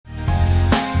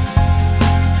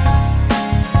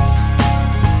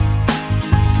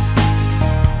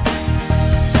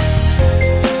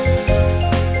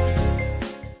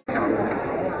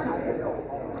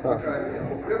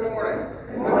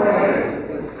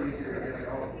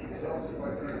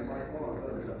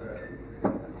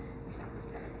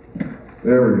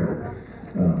There we go.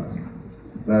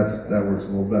 That works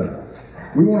a little better.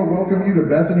 We want to welcome you to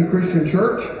Bethany Christian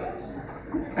Church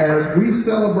as we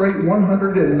celebrate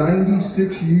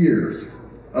 196 years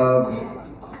of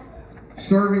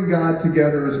serving God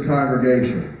together as a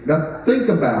congregation. Now think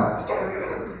about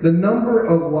the number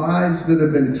of lives that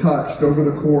have been touched over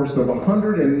the course of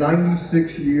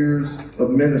 196 years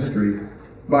of ministry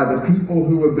by the people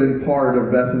who have been part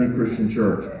of Bethany Christian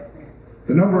Church.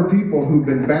 The number of people who've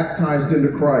been baptized into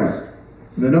Christ.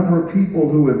 The number of people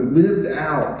who have lived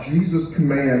out Jesus'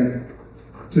 command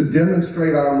to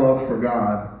demonstrate our love for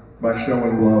God by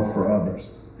showing love for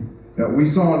others. Now, we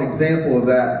saw an example of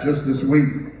that just this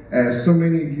week as so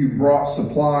many of you brought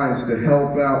supplies to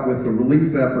help out with the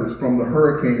relief efforts from the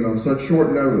hurricane on such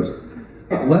short notice.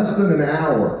 Less than an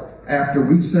hour after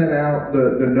we sent out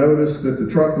the notice that the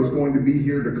truck was going to be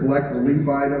here to collect relief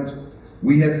items,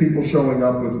 we had people showing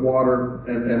up with water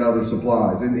and other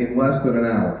supplies in less than an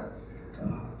hour.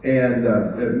 And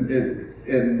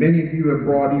many of you have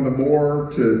brought even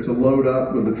more to load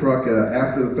up with the truck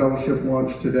after the fellowship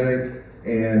lunch today,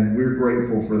 and we're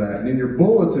grateful for that. And in your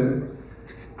bulletin,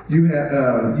 you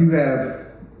have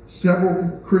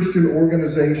several Christian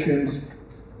organizations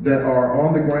that are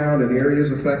on the ground in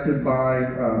areas affected by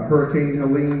Hurricane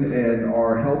Helene and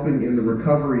are helping in the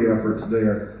recovery efforts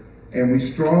there. And we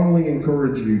strongly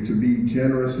encourage you to be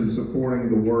generous in supporting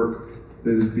the work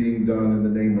that is being done in the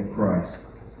name of Christ.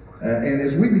 And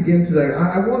as we begin today,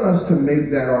 I want us to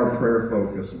make that our prayer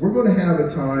focus. We're going to have a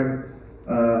time,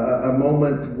 a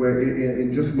moment where,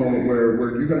 in just a moment, where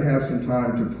you're going to have some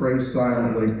time to pray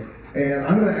silently. And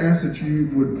I'm going to ask that you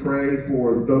would pray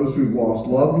for those who've lost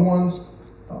loved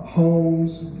ones,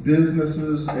 homes,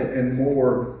 businesses, and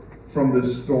more from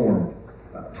this storm.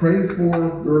 Pray for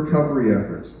the recovery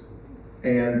efforts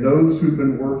and those who've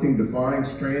been working to find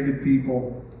stranded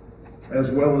people,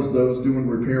 as well as those doing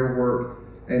repair work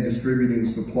and distributing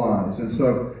supplies. And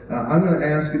so I'm going to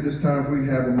ask at this time if we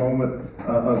have a moment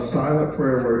of silent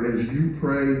prayer where as you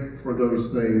pray for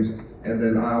those things, and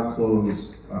then I'll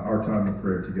close our time of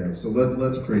prayer together. So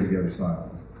let's pray together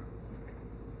silently.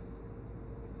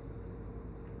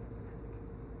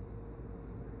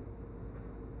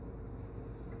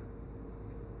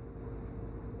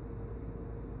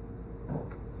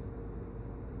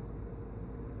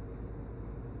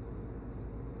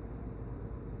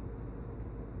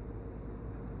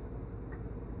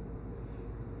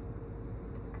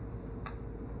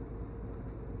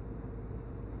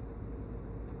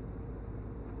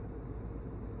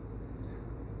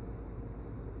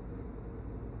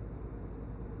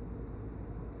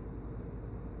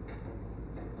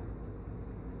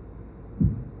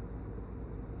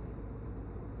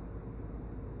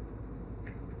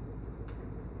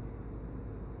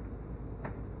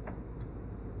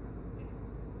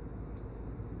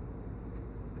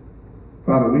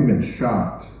 Father, we've been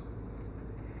shocked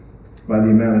by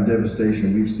the amount of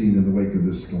devastation we've seen in the wake of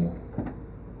this storm.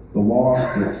 The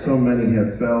loss that so many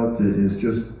have felt is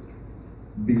just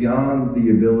beyond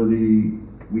the ability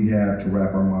we have to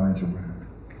wrap our minds around.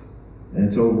 And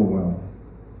it's overwhelming.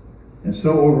 And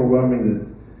so overwhelming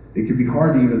that it can be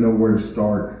hard to even know where to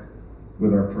start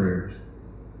with our prayers.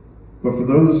 But for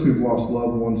those who've lost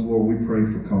loved ones, Lord, we pray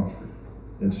for comfort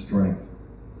and strength.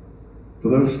 For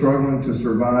those struggling to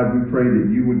survive, we pray that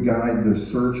you would guide the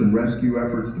search and rescue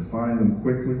efforts to find them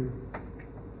quickly.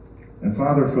 And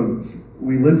Father,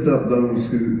 we lift up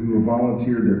those who have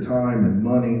volunteered their time and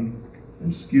money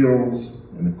and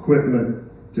skills and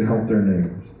equipment to help their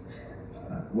neighbors.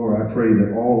 Lord, I pray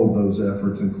that all of those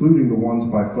efforts, including the ones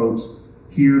by folks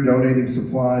here donating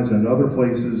supplies and other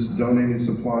places donating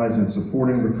supplies and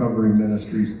supporting recovery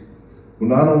ministries, will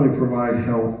not only provide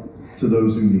help to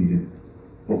those who need it,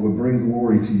 but will bring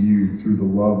glory to you through the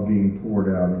love being poured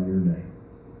out in your name.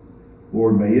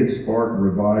 Lord, may it spark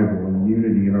revival and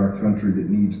unity in our country that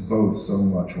needs both so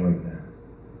much right now.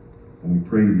 And we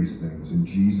pray these things in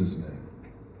Jesus' name.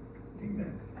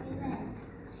 Amen.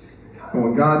 And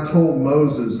when God told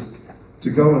Moses to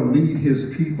go and lead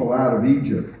his people out of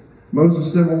Egypt,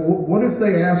 Moses said, well, what if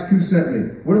they ask who sent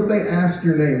me? What if they ask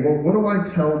your name? Well, what do I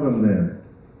tell them then?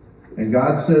 And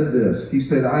God said this. He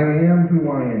said, I am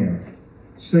who I am.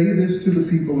 Say this to the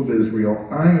people of Israel,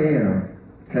 I am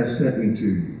has sent me to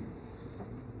you.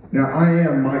 Now, I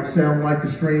am might sound like a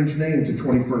strange name to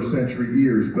 21st century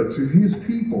ears, but to his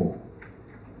people,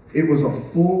 it was a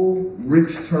full,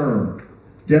 rich term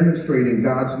demonstrating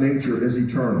God's nature as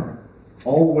eternal,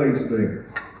 always there,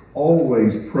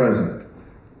 always present.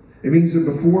 It means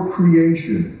that before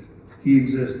creation, he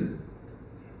existed.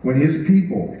 When his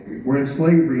people were in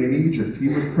slavery in Egypt, he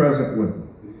was present with them.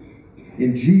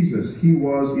 In Jesus, he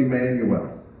was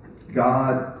Emmanuel,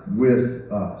 God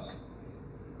with us.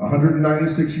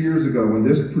 196 years ago, when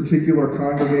this particular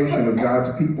congregation of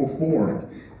God's people formed,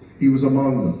 he was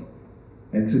among them.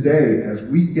 And today, as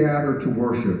we gather to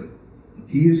worship,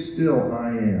 he is still I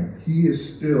am. He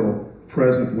is still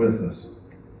present with us.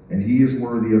 And he is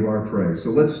worthy of our praise.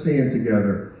 So let's stand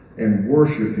together and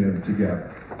worship him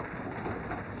together.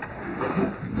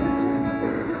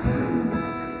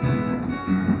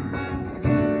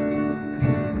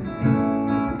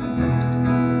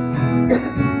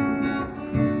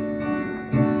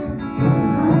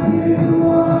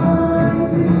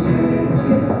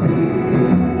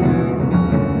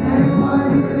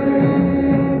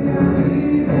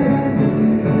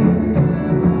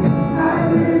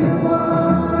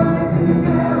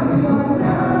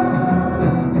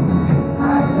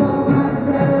 Myself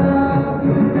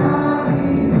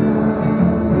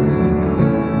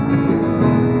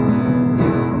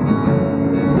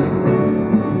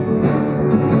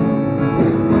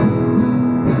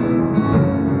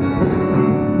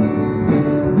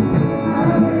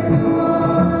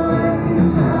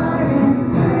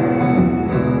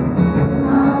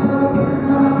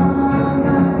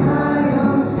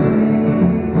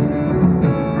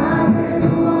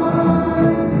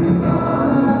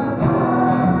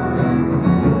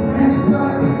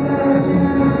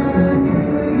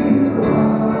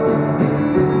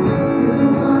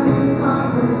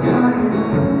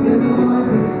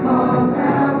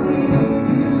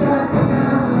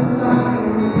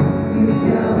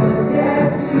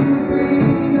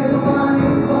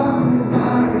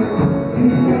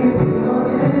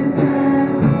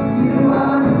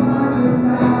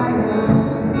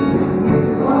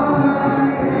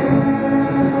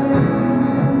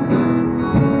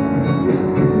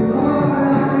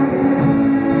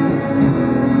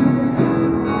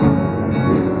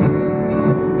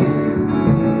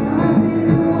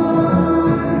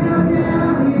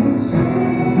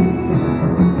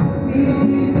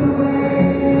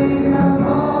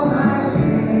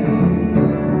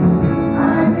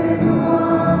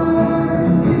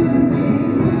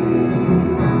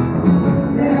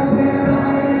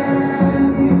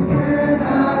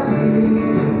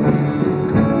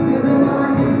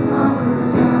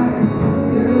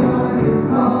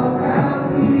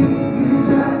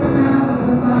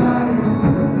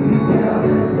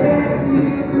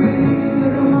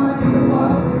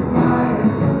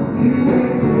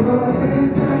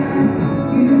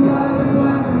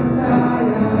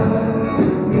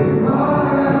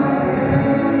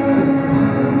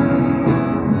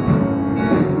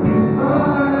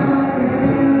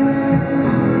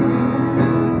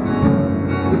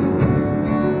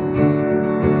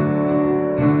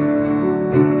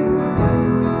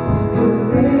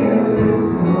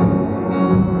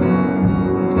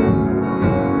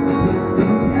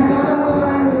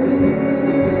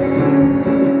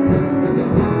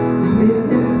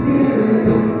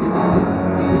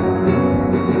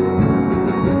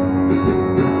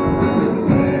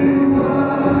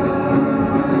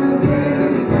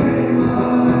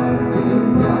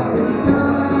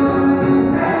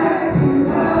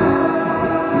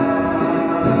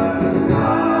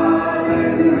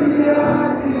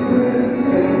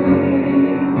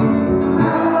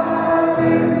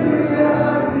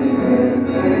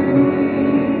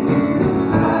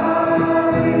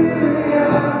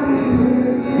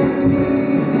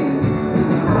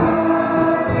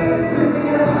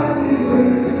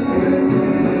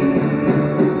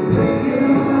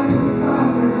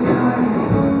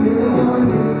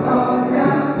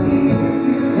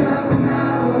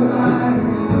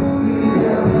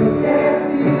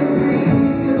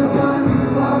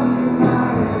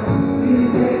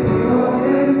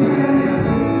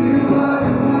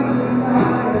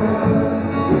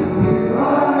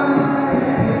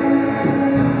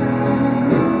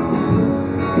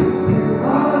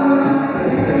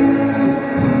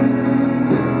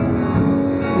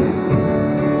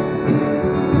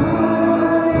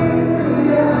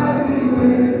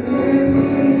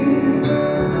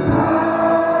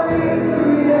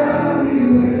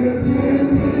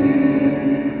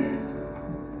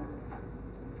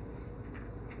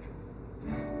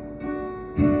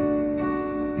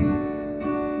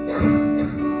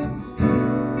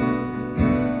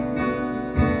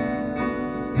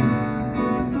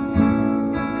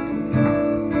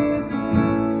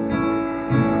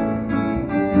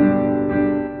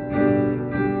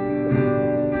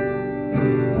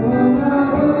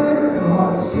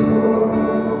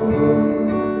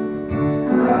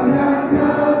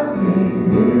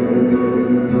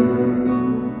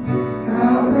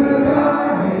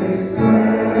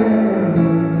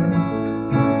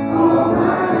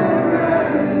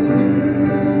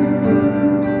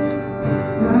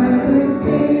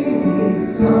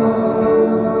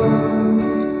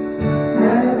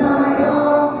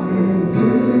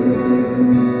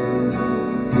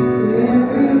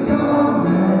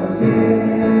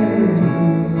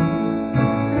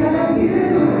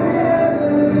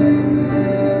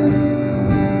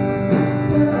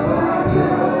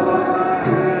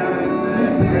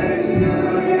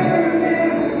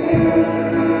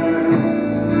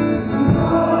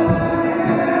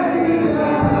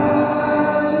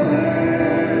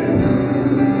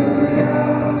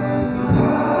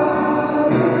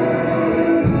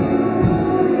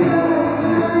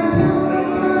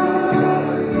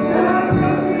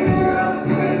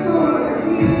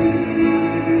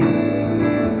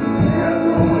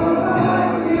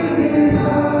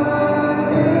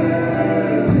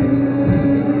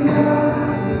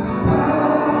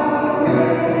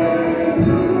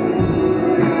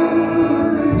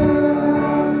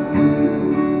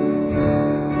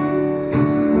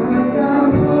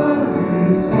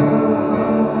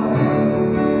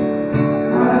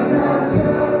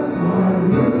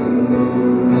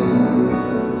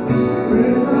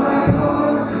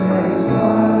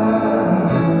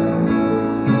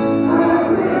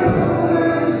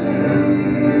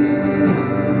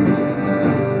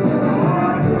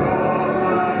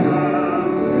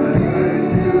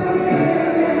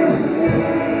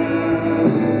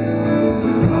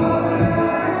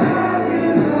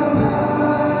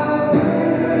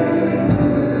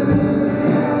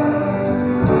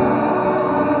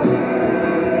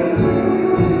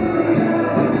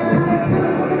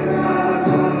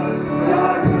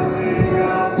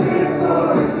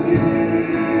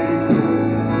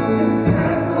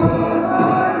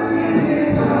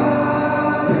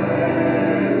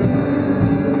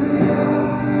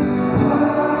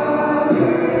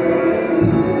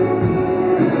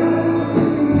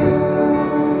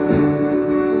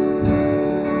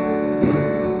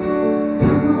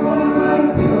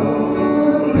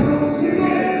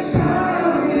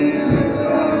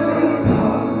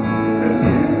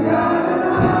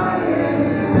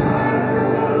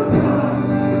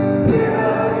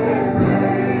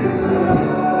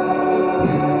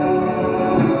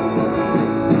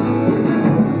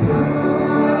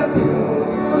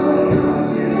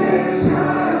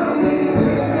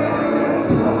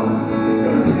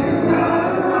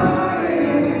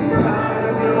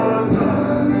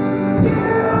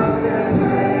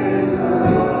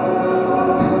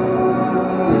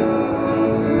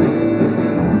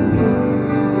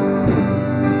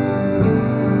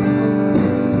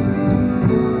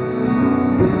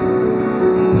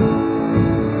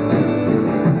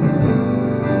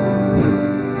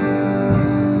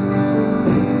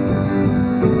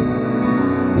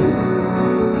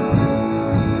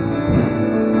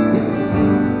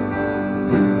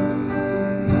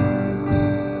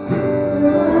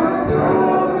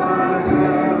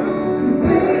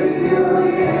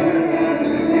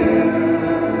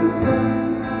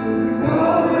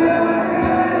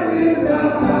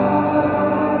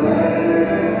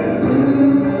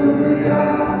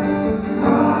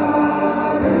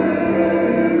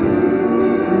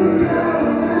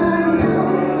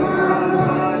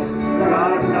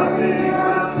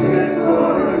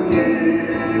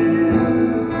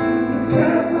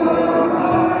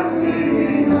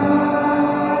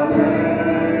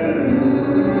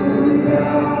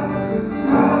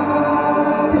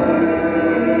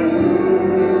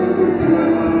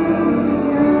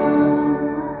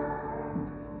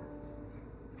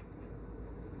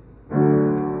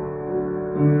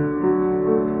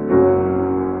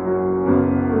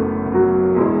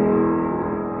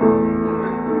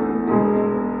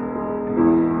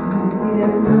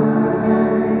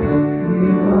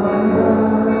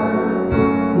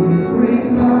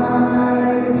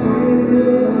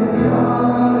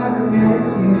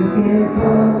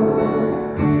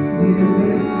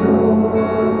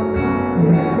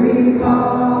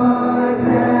heart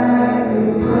that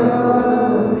is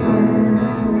broken.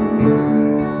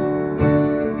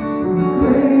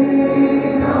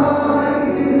 Great are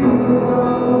you,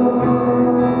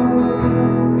 Lord.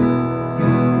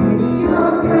 It's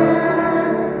your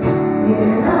breath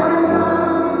in our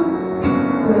lungs,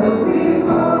 so we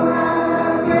pour out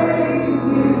our praise.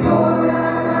 We pour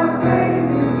out our praise.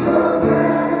 It's your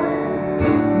breath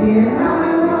in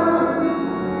our lungs,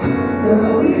 so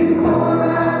we pour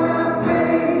out our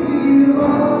praise to you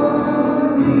only.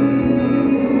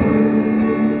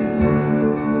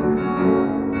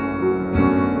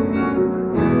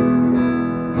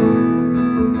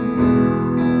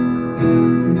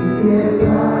 You give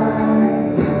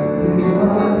light, you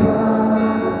are God.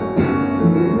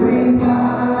 You bring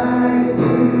light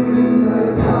to the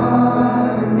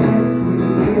darkness. You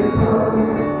give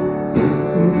hope,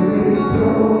 you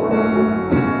restore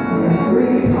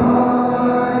every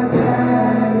heart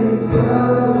that is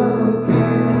broken.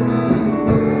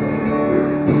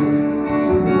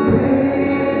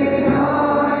 Great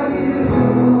are you,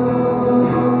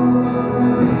 Lord.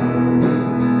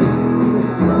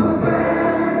 It's your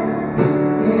breath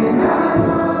in our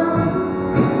lungs,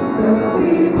 so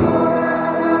we pour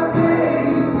out our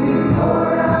praise. We pour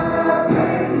out our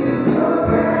praise. It's your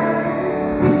breath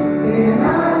in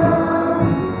our lungs,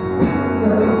 so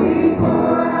we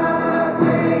pour out our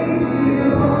praise to you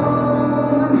only.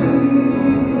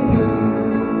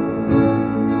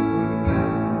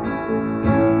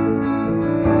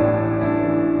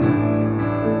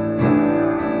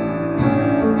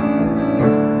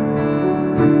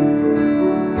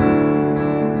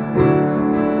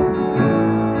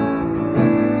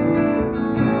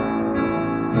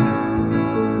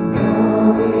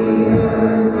 All the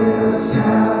earth will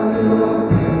shout your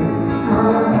praise.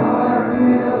 Our hearts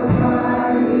will cry,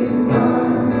 these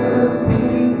lungs will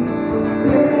sing.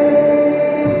 Great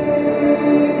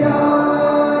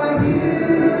are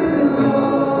you,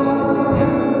 Lord.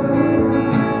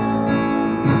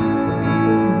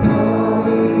 All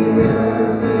the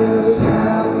earth will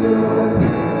shout your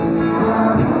praise.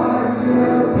 Our hearts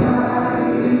will cry,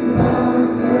 these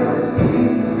lungs will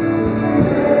sing.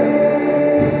 Great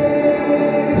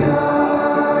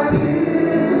are you,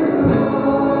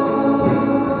 Lord.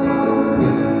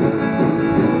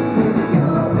 It's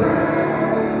your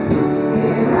breath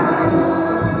in our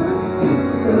lungs,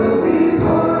 so we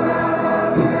pour out our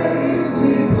praise.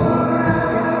 We pour out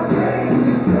our praise.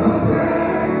 It's your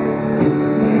breath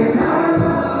in our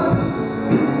lungs,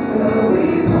 so we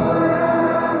pour out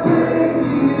our praise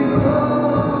to you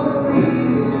only.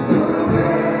 It's your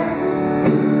breath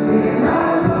in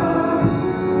our lungs,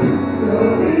 so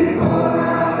we pour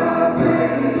out our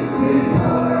praise. We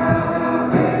pour out our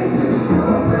praise. It's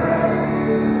your breath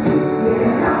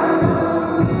in our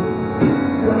lungs,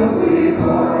 so we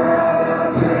pour out our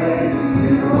praise to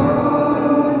you only.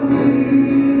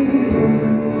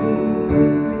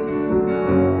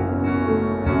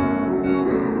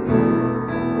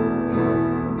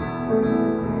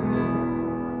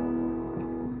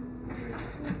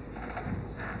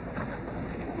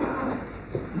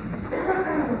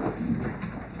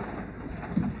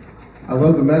 I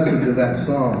love the message of that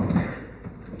song.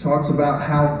 It talks about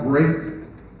how great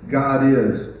God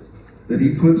is, that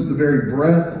He puts the very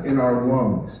breath in our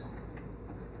lungs.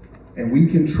 And we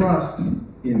can trust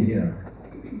in Him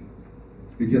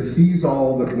because He's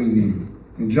all that we need.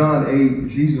 In John 8,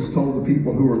 Jesus told the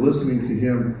people who were listening to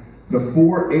Him,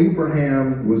 before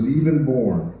Abraham was even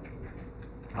born,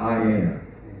 I am.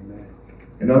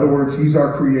 In other words, He's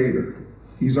our creator.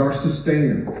 He's our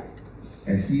sustainer.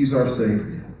 And He's our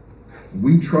Savior.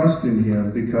 We trust in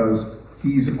Him because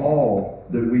He's all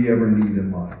that we ever need in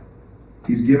life.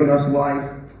 He's given us life,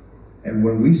 and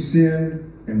when we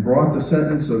sinned and brought the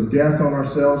sentence of death on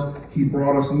ourselves, He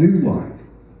brought us new life.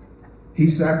 He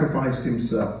sacrificed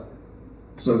Himself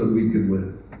so that we could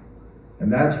live.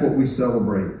 And that's what we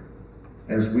celebrate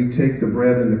as we take the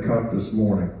bread and the cup this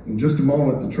morning. In just a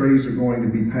moment, the trays are going to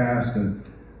be passed, and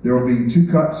there will be 2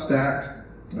 cups stacked,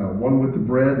 one with the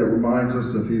bread that reminds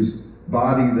us of His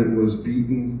body that was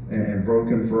beaten and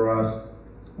broken for us,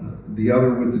 the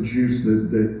other with the juice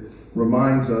that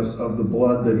reminds us of the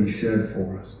blood that He shed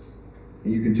for us.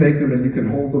 And you can take them and you can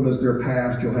hold them as they're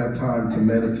passed. You'll have time to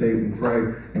meditate and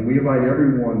pray. And we invite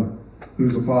everyone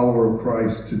who's a follower of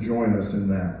Christ to join us in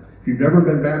that. If you've never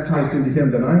been baptized into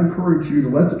Him, then I encourage you to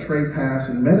let the tray pass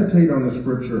and meditate on the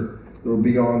scripture that will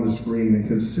be on the screen and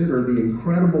consider the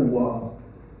incredible love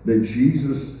that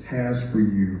Jesus has for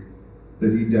you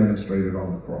that He demonstrated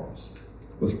on the cross.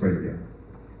 Let's pray together.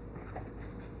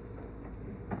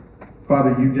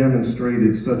 Father, You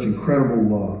demonstrated such incredible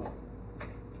love.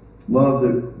 love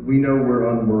that we know we're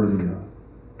unworthy of.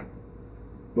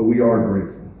 But we are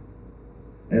grateful.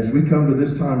 As we come to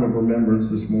this time of remembrance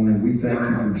this morning, we thank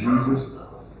you for Jesus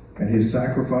and his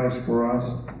sacrifice for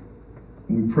us.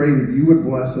 And we pray that you would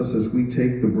bless us as we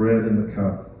take the bread and the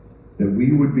cup, that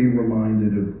we would be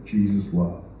reminded of Jesus'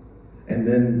 love, and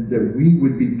then that we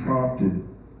would be prompted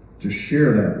to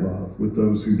share that love with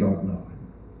those who don't know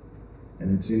him.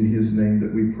 And it's in his name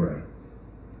that we pray.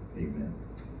 Amen.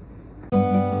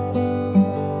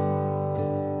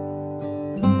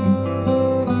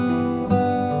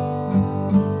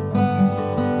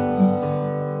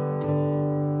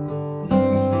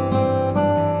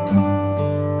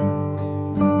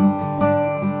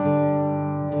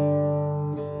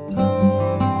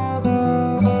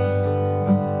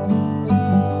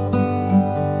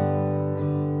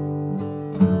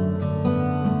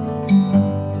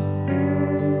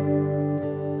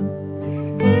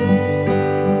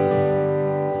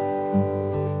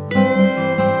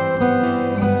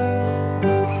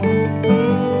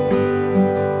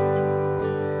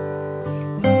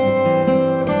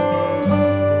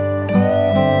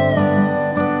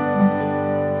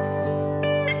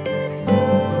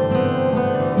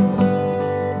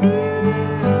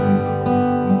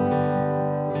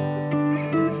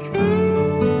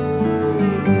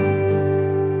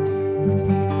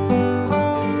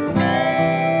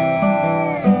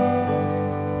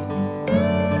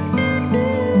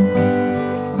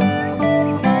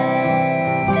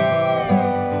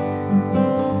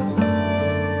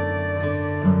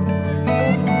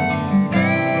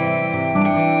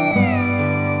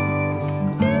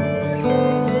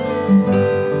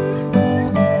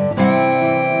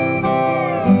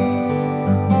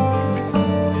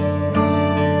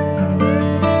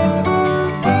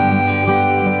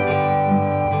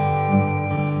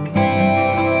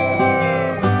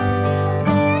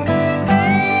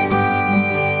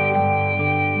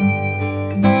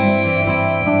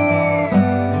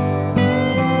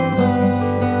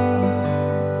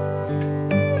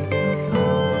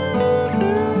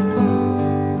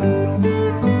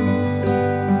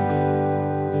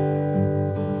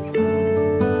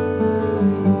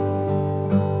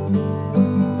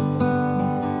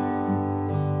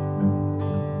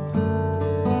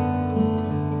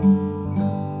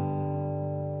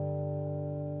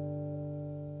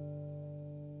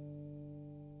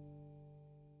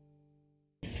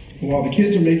 While the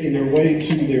kids are making their way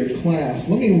to their class,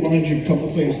 let me remind you of a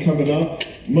couple things coming up.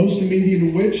 Most immediate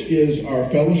of which is our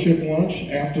fellowship lunch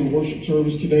after the worship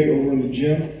service today over in the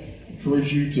gym. I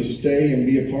encourage you to stay and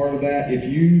be a part of that. If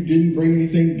you didn't bring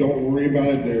anything, don't worry about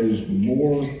it. There's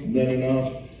more than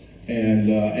enough.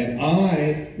 And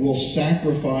I will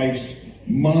sacrifice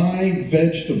my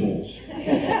vegetables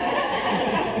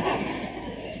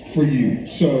for you.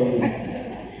 So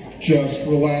just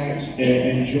relax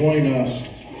and join us.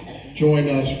 Join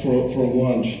us for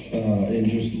lunch in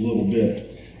just a little bit.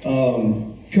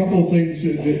 Couple of things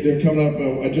that are coming up.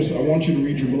 I want you to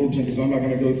read your bulletin because I'm not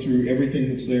going to go through everything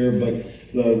that's there. But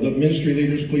the ministry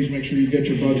leaders, please make sure you get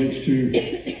your budgets to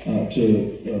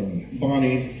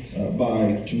Bonnie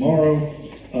by tomorrow.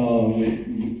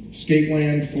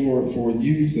 Skateland for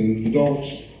youth and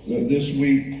adults this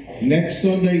week. Next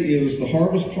Sunday is the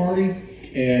harvest party,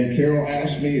 and Carol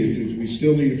asked me if we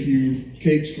still need a few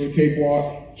cakes for the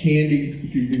cakewalk. Candy,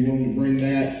 if you'd be willing to bring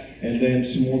that, and then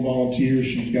some more volunteers.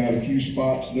 She's got a few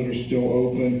spots that are still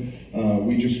open.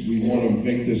 We want to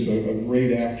make this a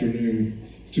great afternoon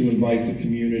to invite the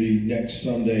community next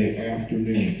Sunday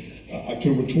afternoon.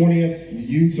 October 20th, the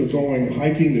youth are going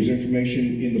hiking. There's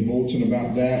information in the bulletin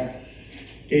about that.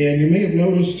 And you may have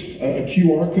noticed a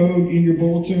QR code in your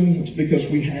bulletin. It's because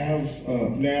we have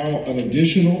now an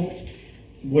additional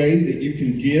way that you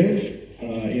can give.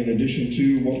 In addition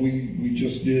to what we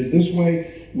just did this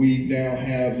way, we now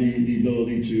have the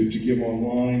ability to give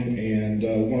online. And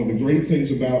one of the great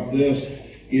things about this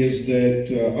is that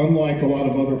unlike a lot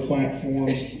of other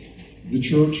platforms, the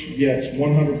church gets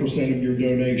 100% of your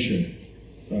donation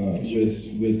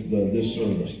with this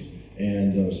service.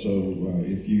 And so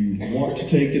if you want to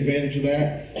take advantage of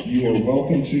that, you are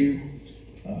welcome to.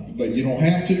 But you don't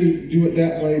have to do it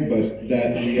that way, but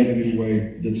that the other new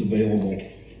way that's available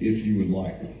if you would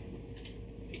like.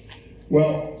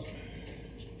 Well,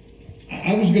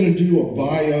 I was going to do a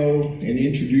bio and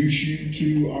introduce you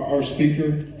to our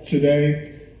speaker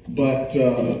today, but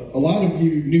a lot of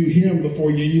you knew him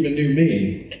before you even knew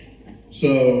me.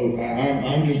 So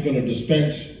I'm just going to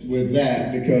dispense with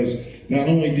that, because not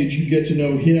only did you get to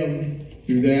know him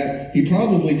through that, he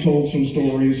probably told some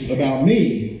stories about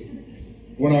me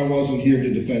when I wasn't here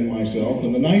to defend myself.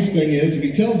 And the nice thing is, if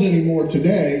he tells any more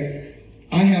today,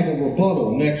 I have a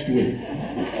rebuttal next week.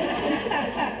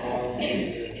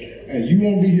 And you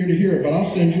won't be here to hear it, but I'll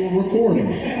send you a recording.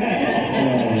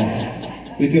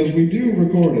 Because we do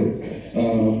record it.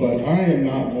 But I am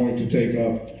not going to take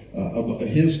up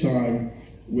his time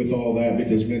with all that,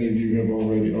 because many of you are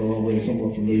already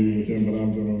somewhat familiar with him, but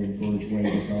I'm going to encourage Wayne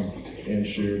to come and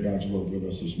share God's word with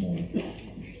us this morning.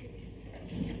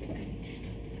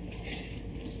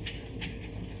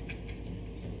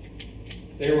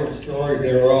 They weren't stories,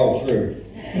 they were all true.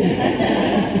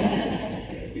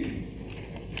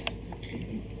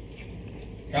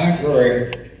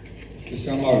 Contrary to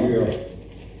some of your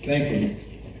thinking,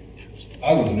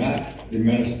 I was not the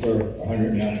minister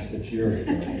 196 years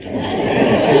ago.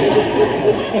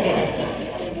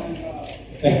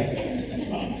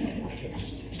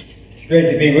 It's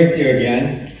great to be with you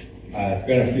again. It's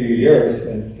been a few years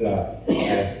since I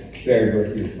shared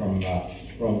with you from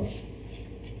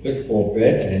this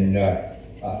pulpit, and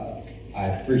I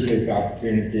appreciate the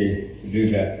opportunity to do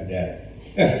that today.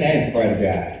 Stan's quite a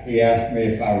guy. He asked me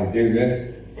if I would do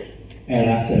this, and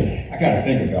I said, I got to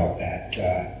think about that,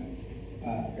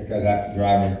 because after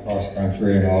driving across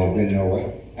country and all, I didn't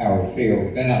know how it would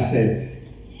feel. Then I said,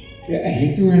 yeah, and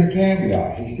he threw in a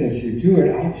caveat. He said, if you do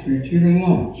it, I'll treat you to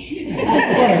lunch.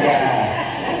 What a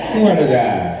guy. What a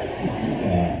guy.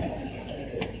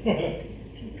 Yeah.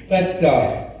 Let's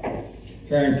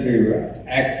turn to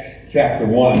Acts chapter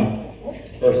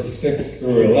 1, verses 6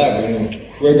 through 11.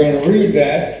 We're going to read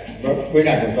that, but we're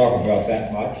not going to talk about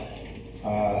that much.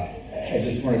 I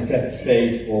just want to set the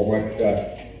stage for what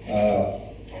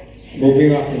will be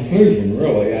my conclusion,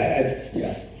 really.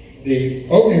 The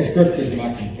opening scripture is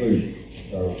my conclusion,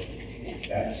 so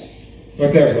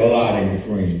but there's a lot in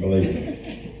between, believe me.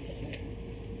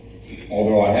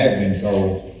 Although I have been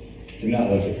told to not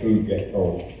let the food get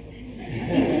cold.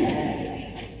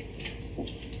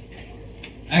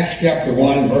 Acts chapter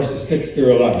 1, verses 6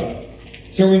 through 11.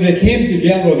 So when they came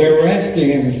together, they were asking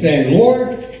him, saying,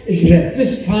 Lord, is it at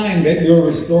this time that you're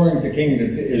restoring the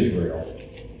kingdom to Israel?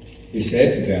 He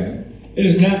said to them, it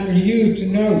is not for you to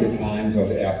know the times or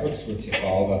the epochs which the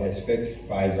Father has fixed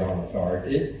by his own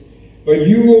authority, but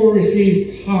you will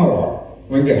receive power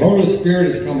when the Holy Spirit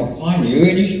has come upon you,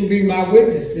 and you shall be my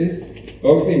witnesses,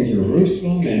 both in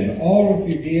Jerusalem and in all of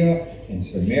Judea and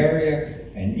Samaria,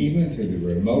 and even to the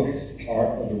remotest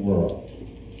part of the world.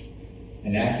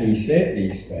 And after he said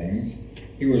these things,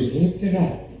 he was lifted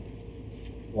up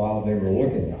while they were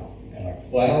looking up, and a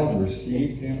cloud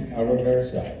received him out of their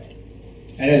sight.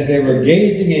 And as they were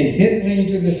gazing intently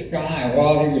into the sky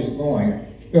while he was going,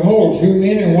 behold, two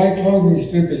men in white clothing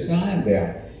stood beside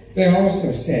them. They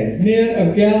also said, Men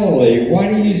of Galilee, why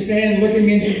do you stand looking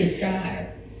into the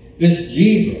sky? This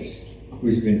Jesus,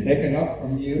 who's been taken up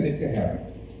from you into heaven,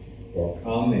 will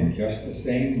come in just the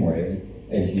same way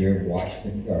as you have watched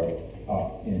him go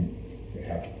up into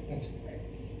heaven. Let's pray.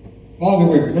 Father,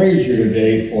 we praise you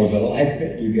today for the life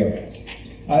that you give us.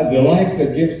 The life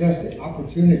that gives us the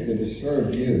opportunity to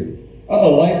serve you. A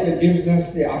life that gives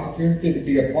us the opportunity to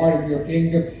be a part of your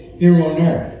kingdom here on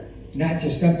earth. Not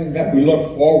just something that we look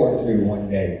forward to one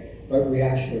day, but we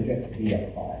actually get to be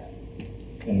a part.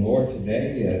 And Lord,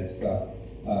 today as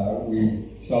we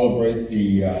celebrate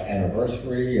the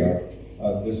anniversary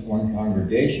of this one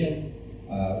congregation,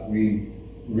 we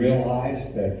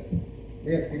realize that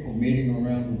we have people meeting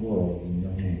around the world in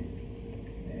your name.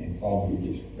 And Father,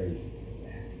 we just praise you for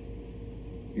that.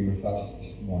 Be with us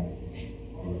this morning.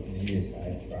 Be with me as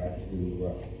I try to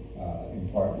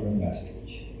impart your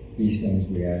message. These things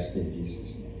we ask in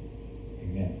Jesus' name.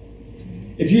 Amen.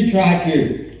 If you try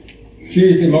to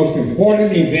choose the most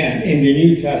important event in the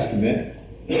New Testament,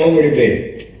 what would it be?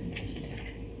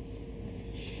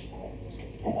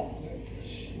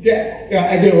 We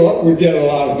get a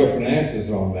lot of different answers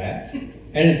on that.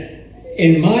 And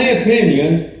in my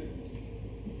opinion,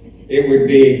 it would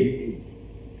be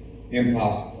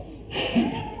impossible.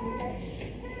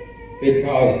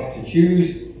 Because to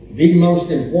choose the most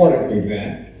important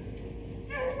event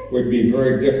would be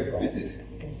very difficult.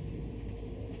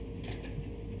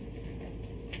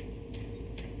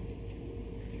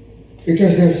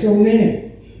 Because there's so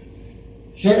many.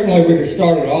 Certainly we could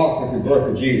start it off with the birth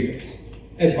of Jesus.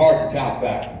 It's hard to top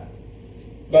that one.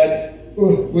 But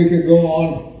we could go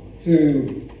on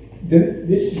to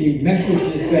the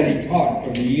messages that he taught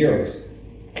for the years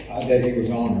that he was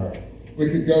on earth. We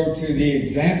could go to the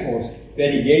examples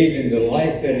that he gave in the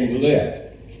life that he lived,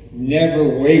 never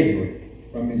wavering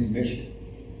from his mission.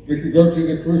 We could go to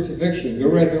the crucifixion, the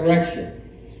resurrection,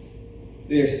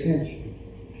 the ascension,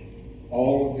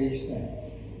 all of these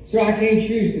things. So I can't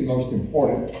choose the most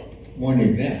important one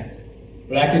event.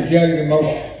 But I can tell you the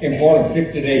most important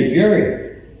 50-day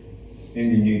period in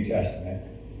the New Testament.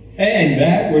 And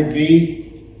that would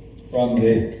be from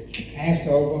the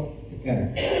Passover to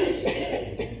Pentecost.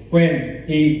 When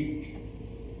he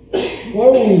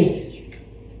closed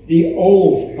the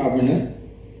old covenant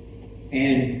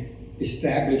and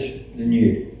established the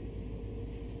new.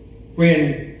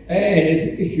 And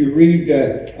if you read,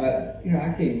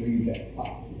 I can't read that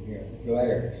pop from here, the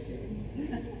glare is good.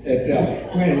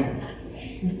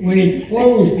 When he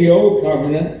closed the old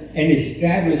covenant and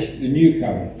established the new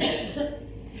covenant,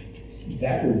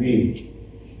 that would be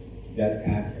that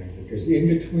time frame. Because in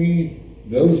between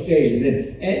those days,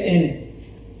 and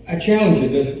I challenge you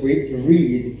this week to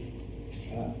read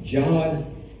John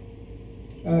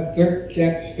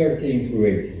chapters 13 through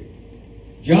 18.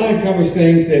 John covers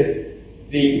things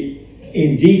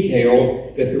in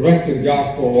detail that the rest of the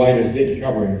gospel writers didn't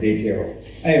cover in detail.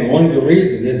 And one of the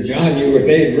reasons is John knew what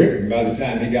they had written by the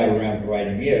time he got around to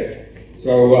writing his.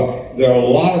 So there are a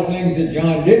lot of things that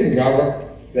John didn't cover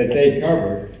that they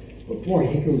covered, but boy,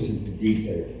 he goes into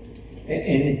detail.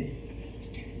 And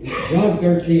John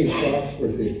 13 starts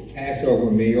with the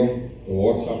Passover meal, the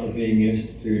Lord's Supper being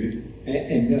instituted,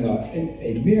 and then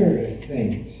a myriad of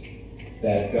things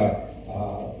that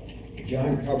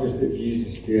John covers that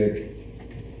Jesus did,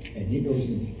 and he goes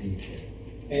into detail.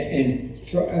 And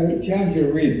so I challenge you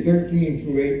to read 13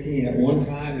 through 18 at one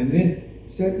time, and then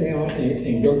sit down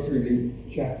and go through the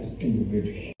chapters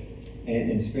individually,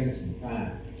 and spend some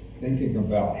time thinking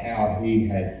about how he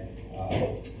had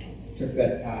took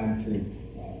that time to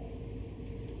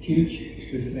teach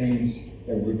the things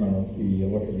that we're going to be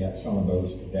looking at, some of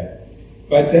those today.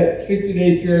 But that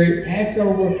 50-day period,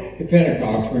 Passover to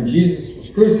Pentecost, when Jesus was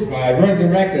crucified,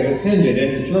 resurrected, ascended,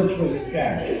 and the church was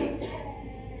established.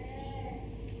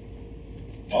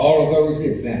 All of those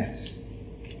events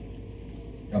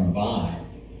combined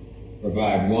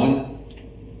provide one,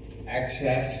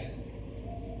 access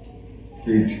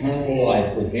to eternal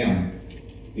life with Him,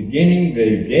 beginning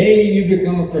the day you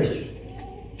become a Christian.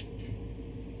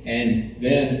 And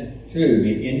then, two,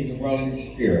 the indwelling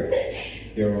Spirit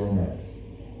here on earth.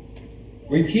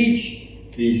 We teach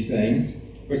these things,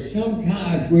 but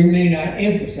sometimes we may not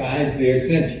emphasize the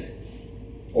ascension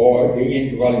or the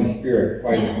indwelling Spirit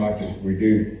quite as much as we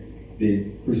do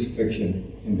the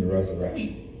crucifixion and the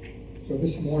resurrection. So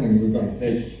this morning we're going to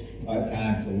take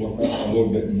time to look a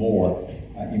little bit more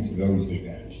into those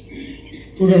events.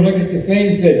 We're going to look at the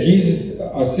things that Jesus'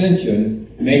 ascension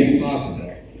made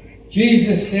possible.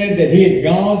 Jesus said that He had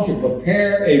gone to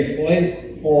prepare a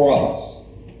place for us.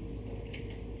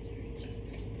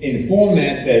 In the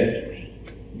format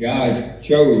that God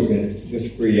chose in this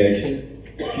creation,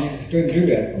 Jesus couldn't do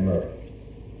that from earth.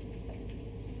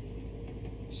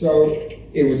 So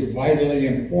it was vitally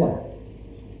important.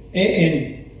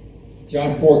 In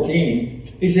John 14,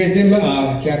 He says in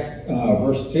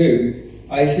verse 2,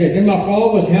 He says, "In my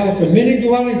Father's house are many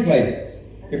dwelling places.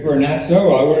 If it were not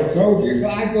so, I would have told you. If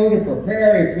I go to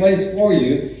prepare a place for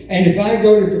you, and if I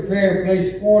go to prepare a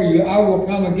place for you, I will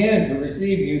come again to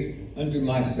receive you unto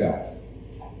myself,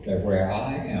 that where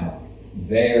I am,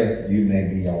 there you may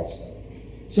be also."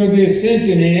 So the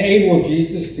ascension enabled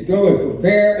Jesus to go and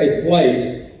prepare a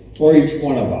place for each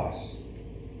one of us.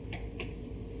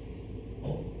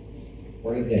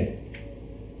 What a day.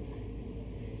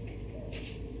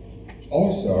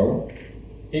 Also,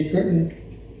 He couldn't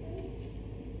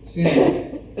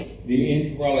send the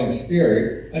indwelling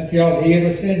Spirit until He had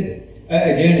ascended.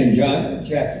 Again, in John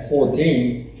chapter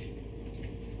 14,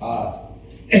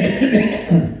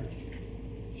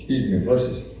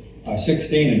 verses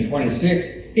 16 and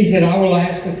 26, He said, "I will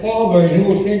ask the Father, and He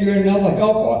will send you another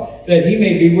helper, that He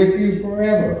may be with you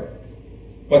forever.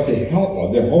 But the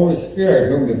helper, the Holy Spirit,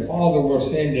 whom the Father will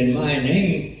send in my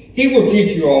name, He will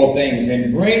teach you all things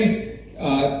and bring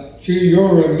to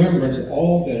your remembrance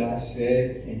all that I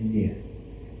said and did."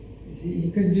 He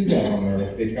couldn't do that on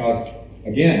earth because,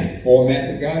 again, the format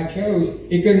that God chose,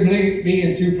 He couldn't be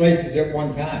in two places at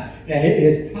one time. Now,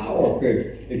 His power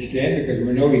could extend because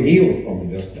we know He healed from a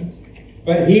distance,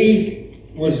 but He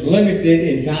was limited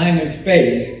in time and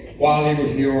space while He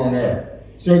was here on earth.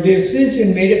 So the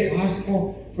ascension made it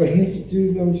possible for Him to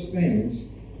do those things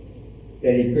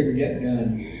that He couldn't get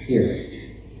done here.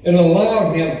 It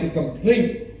allowed Him to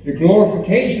complete the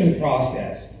glorification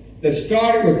process that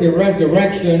started with the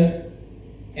resurrection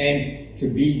and to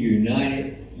be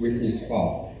united with His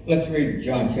Father. Let's read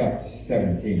John chapter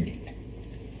 17.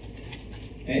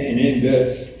 And in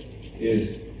this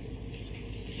is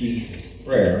Jesus'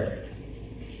 prayer,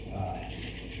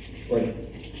 what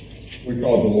we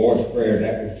call the Lord's Prayer,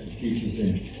 that which He teaches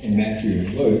in Matthew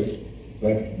and Luke.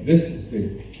 But this is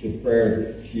the prayer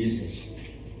that Jesus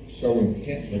so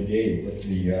intently gave with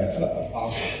the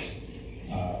apostles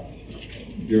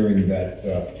during that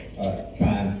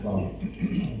time from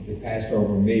the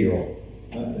Passover meal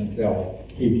until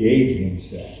he gave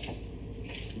himself.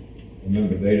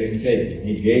 Remember, they didn't take him.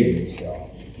 He gave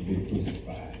himself to be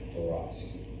crucified for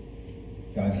us.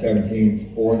 John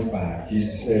 17:4-5,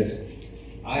 Jesus says,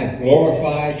 I have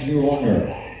glorified you on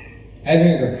earth,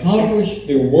 having accomplished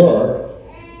the work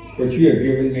which you have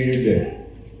given me to do.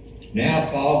 Now,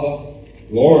 Father,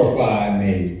 glorify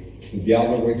me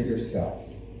together with yourself,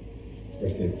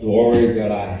 with the glory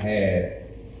that I had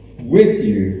with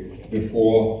you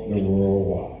before the world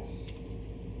was.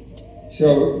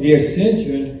 So the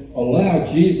ascension allowed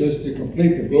Jesus to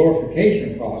complete the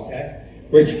glorification process,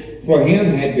 which for him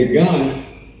had begun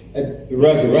at the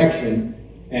resurrection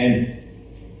and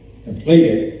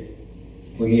completed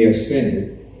when he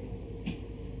ascended,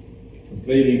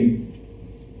 completing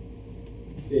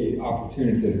the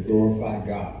opportunity to glorify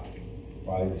God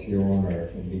while he was here on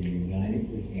earth and be united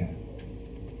with him.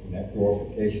 And that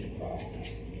glorification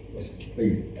process was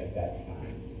completed at that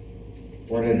time.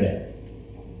 What a day.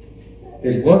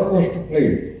 His work was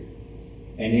completed,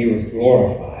 and he was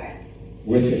glorified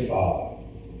with the Father,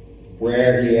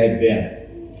 where he had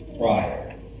been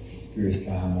prior to his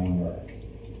time on earth.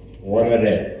 What a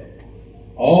day.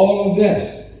 All of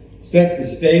this set the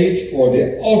stage for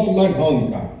the ultimate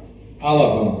homecoming. I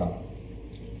love homecoming.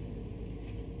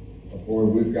 But boy,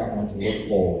 we've got one to look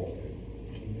forward to.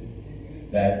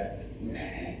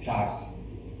 That tops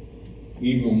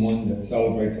even one that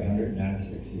celebrates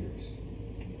 196 years.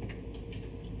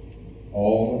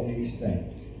 All of these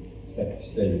things set the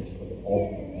stage for the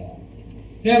ultimate one.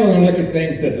 Now we're going to look at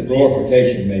things that the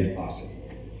glorification made possible.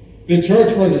 The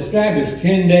church was established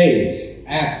 10 days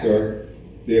after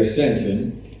the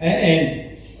ascension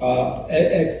and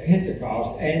at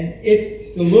Pentecost, and it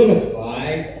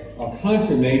solidified or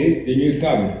consummated the new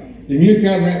covenant. The new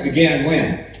covenant began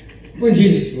when? When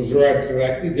Jesus was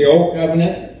resurrected. The old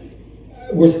covenant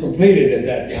was completed at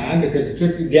that time because it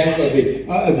took the death of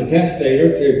the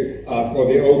testator for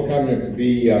the old covenant to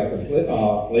be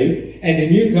complete, and the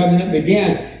new covenant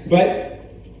began. But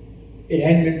it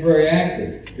hadn't been very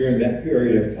active during that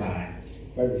period of time.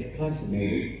 But it was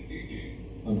consummated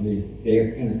on the day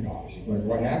of Pentecost. When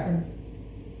what happened?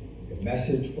 The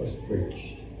message was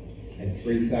preached, and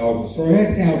 3,000. So that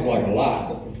sounds like a lot,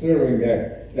 but considering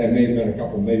that there may have been a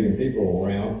couple million people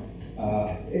around,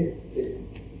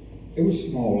 it was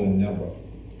small in number,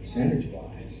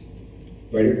 percentage-wise,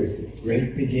 but it was the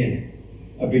great beginning,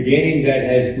 a beginning that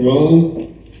has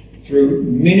grown through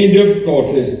many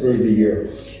difficulties through the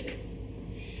years,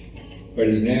 but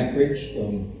is now preached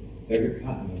on every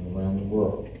continent around the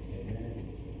world,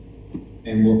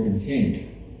 and will continue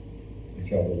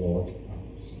until the Lord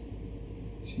comes.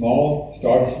 Small,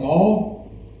 started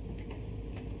small,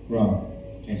 grown,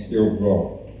 and still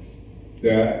growing.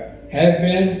 There have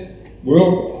been,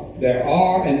 there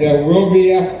are, and there will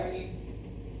be efforts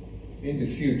in the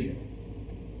future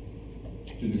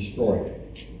to destroy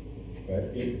it,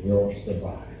 but it will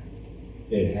survive.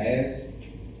 It has,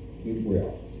 it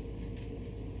will.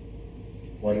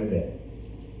 What a day.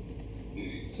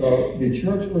 So the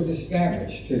church was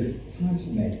established to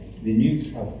consummate the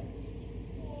new covenant.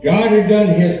 God had done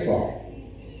his part.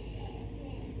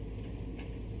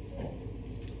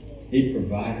 He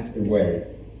provided the way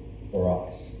for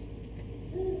us.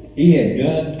 He had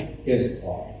done his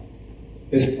part.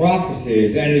 His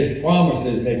prophecies and his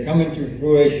promises had come into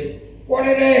fruition. What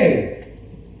a day!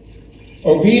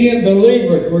 Obedient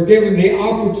believers were given the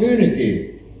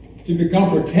opportunity to become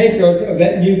partakers of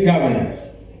that new covenant.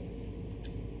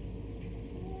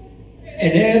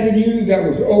 An avenue that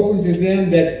was open to them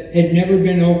that had never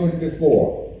been opened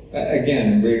before.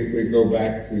 Again, we go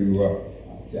back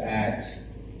to Acts,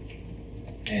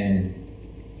 and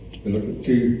we look at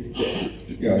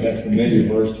that's familiar,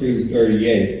 verse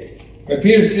 2:38. But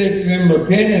Peter said to them,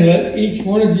 repent and let each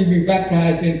one of you be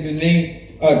baptized into the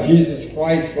name of Jesus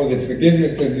Christ for the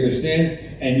forgiveness of your sins,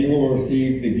 and you will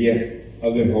receive the gift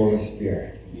of the Holy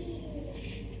Spirit.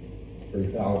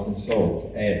 3,000 souls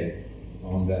added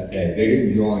on that day. They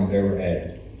didn't join, they were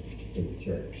added to the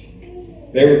church.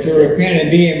 They were to repent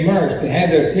and be immersed, to have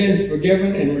their sins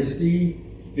forgiven and receive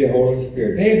the Holy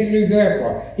Spirit. They had to do their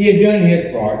part. He had done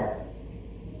his part.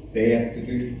 They have to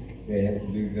do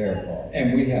their part.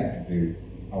 And we have to do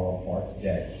our part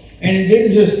today. And it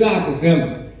didn't just stop with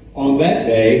them on that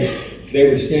day. They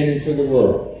were sent into the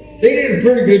world. They did a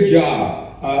pretty good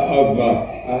job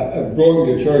of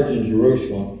growing the church in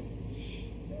Jerusalem.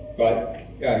 But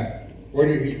what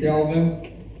did he tell them?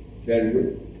 That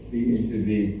be into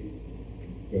the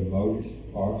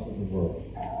remotest parts of the world.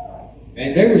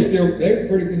 And they were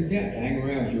pretty content to hang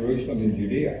around Jerusalem and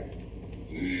Judea.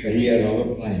 But he had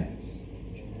other plans.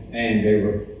 And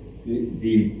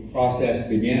the process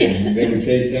began, and they were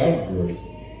chased out of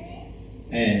Jerusalem.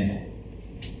 And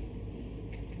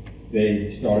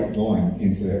they started going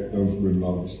into those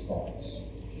remotest parts.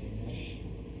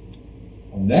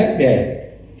 On that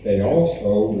day, they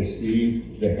also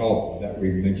received the helper that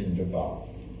we mentioned above,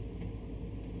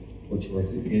 which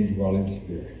was the indwelling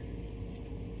Spirit.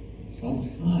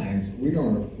 Sometimes we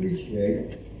don't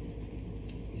appreciate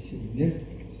the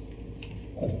significance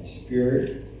of the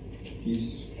Spirit of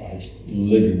Jesus Christ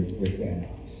living within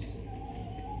us.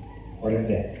 What a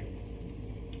day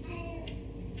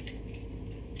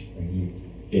when he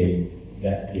gave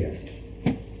that gift.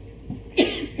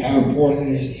 How important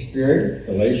is the Spirit?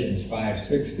 Galatians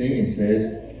 5:16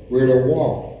 says we're to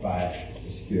walk by the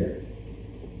Spirit.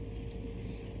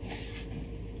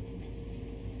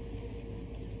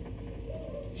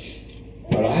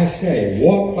 But I say,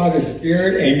 walk by the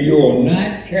Spirit and you will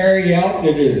not carry out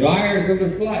the desires of the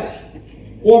flesh.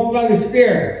 Walk by the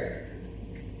Spirit.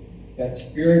 That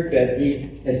Spirit that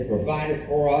he has provided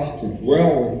for us to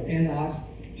dwell within us,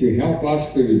 to help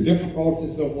us through the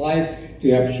difficulties of life,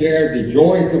 to have shared the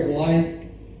joys of life,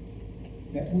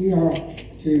 that we are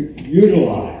to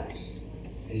utilize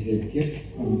as a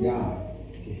gift from God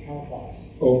to help us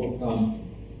overcome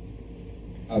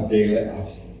our daily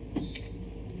obstacles.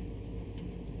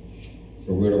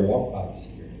 So we're to walk by the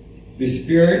Spirit. The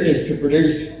Spirit is to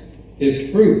produce his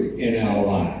fruit in our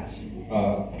lives.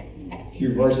 A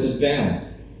few verses down.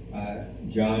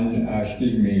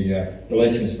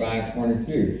 Galatians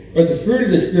 5:22. But the fruit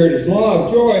of the Spirit is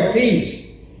love, joy,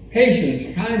 peace, patience,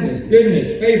 kindness,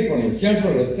 goodness, faithfulness,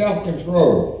 gentleness,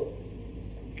 self-control.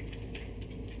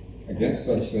 Against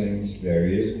such things there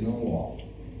is no law.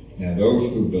 Now those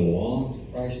who belong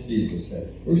to Christ Jesus have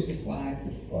crucified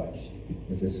the flesh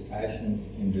with its passions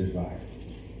and desires.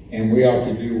 And we are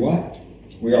to do what?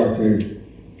 We are to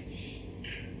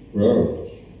grow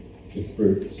the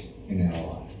fruits in our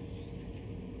lives.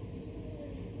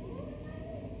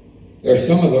 There are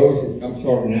some of those that come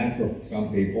sort of natural for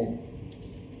some people.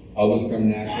 Others come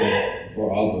natural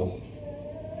for others.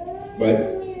 But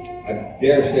I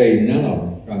dare say none of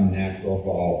them come natural for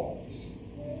all of us.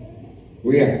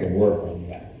 We have to work on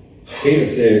that. Peter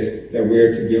says that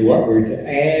we're to do what? We're to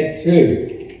add to.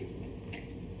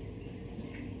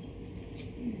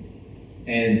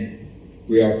 And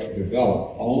we are to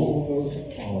develop all of those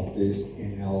qualities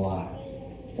in our lives.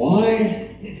 Why?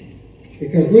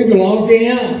 Because we belong to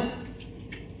him.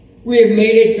 We have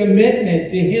made a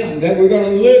commitment to him that we're going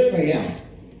to live for him.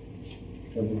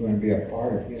 That we're going to be a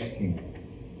part of his kingdom.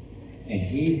 And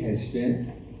he has sent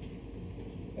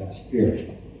that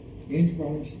Spirit,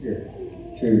 indwelling Spirit,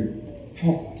 to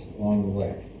help us along the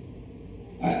way.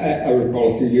 I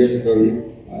recall a few years ago,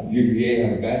 UVA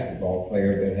had a basketball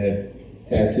player that had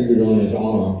tattooed on his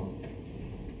arm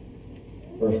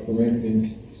 1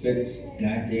 Corinthians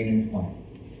 6:19 and 20.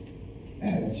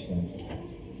 That was something.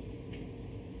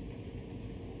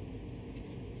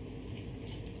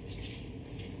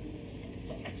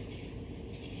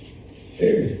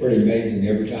 It was pretty amazing.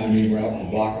 Every time he went out to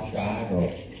block a shot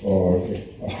or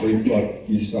a free throw,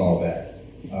 you saw that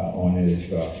on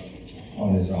his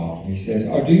arm. He says,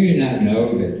 "Oh, do you not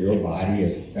know that your body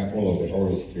is a temple of the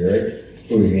Holy Spirit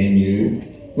who is in you,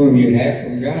 whom you have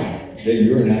from God, that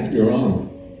you are not your own?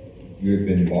 You have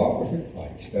been bought with a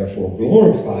price. Therefore,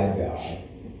 glorify God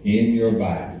in your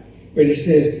body." But he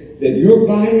says that your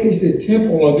body is the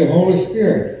temple of the Holy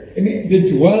Spirit. I mean, the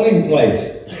dwelling place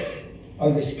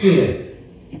of the Spirit.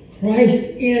 Christ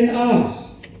in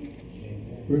us.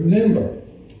 Remember,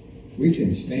 we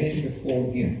can stand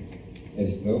before him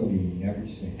as though we never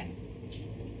sinned.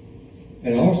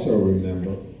 And also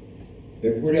remember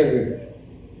that whatever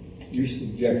you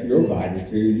subject your body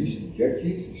to, you subject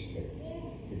Jesus to,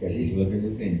 because he's living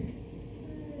within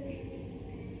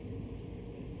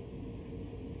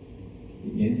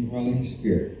you. The indwelling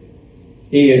Spirit.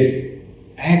 He is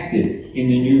active in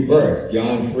the new birth,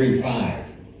 John 3:5.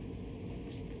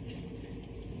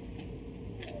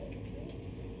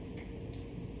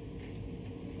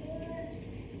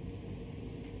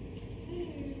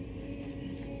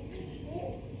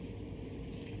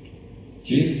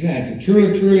 Jesus answered,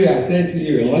 "Truly, truly, I said to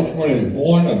you, unless one is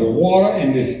born of the water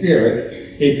and the Spirit,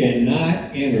 he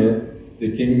cannot enter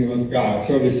the kingdom of God."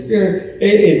 So the Spirit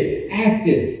is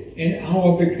active in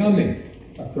our becoming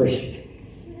a Christian.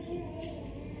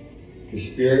 The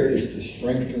Spirit is to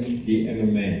strengthen the inner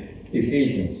man.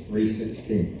 Ephesians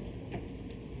 3:16.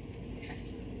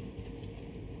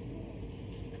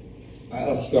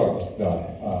 Let's start with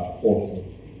 14.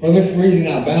 For this reason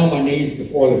I bow my knees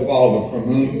before the Father, from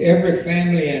whom every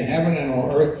family in heaven and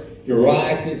on earth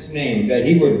derives its name, that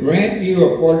he would grant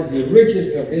you, according to the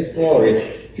riches of his glory,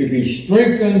 to be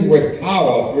strengthened with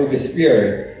power through the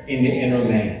Spirit in the inner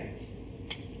man.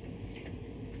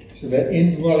 So that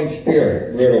indwelling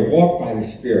Spirit, we're to walk by the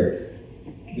Spirit.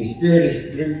 The Spirit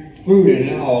is fruit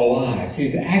in our lives.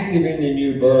 He's active in the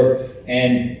new birth,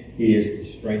 and he is to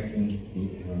strengthen the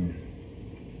inner man.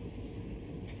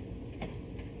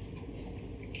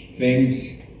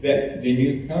 Things that the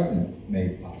new covenant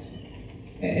made possible.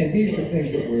 And these are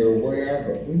things that we're aware of,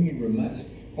 but we need to remind.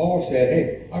 Paul said,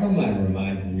 hey, I don't mind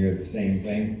reminding you of the same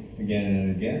thing again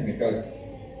and again, because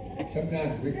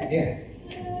sometimes we forget.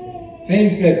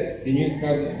 Things that the new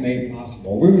covenant made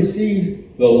possible. We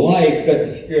receive the life that the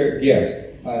Spirit gives.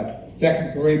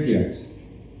 2 Corinthians.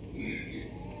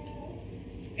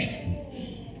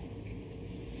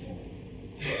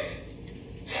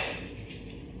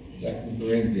 2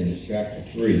 Corinthians chapter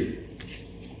 3.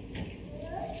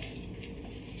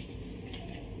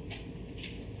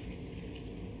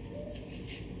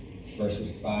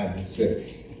 Verses 5 and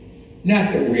 6.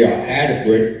 Not that we are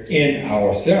adequate in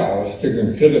ourselves to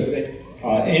consider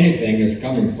anything as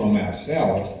coming from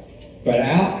ourselves, but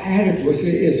our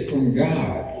adequacy is from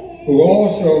God, who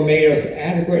also made us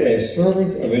adequate as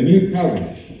servants of a new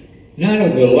covenant, not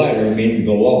of the letter, meaning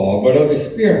the law, but of the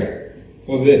Spirit.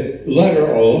 For the letter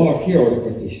or law kills,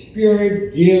 but the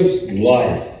Spirit gives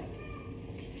life.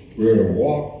 We're to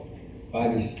walk by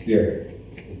the Spirit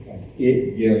because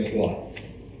it gives life.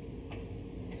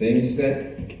 Things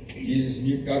that Jesus'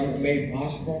 new covenant made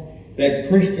possible, that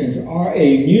Christians are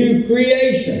a new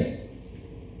creation.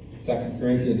 2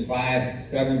 Corinthians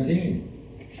 5:17.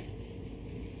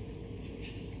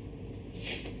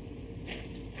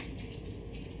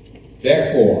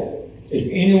 Therefore, if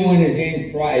anyone is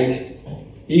in Christ,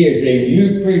 he is a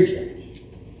new creature.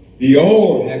 The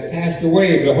old have passed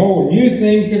away. Behold, new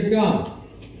things have come.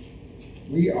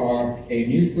 We are a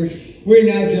new creature. We're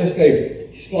not just a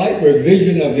slight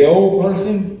revision of the old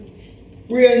person.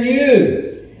 We are new.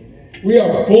 We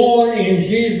are born in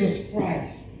Jesus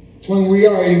Christ. When we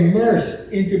are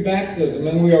immersed into baptism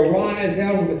and we arise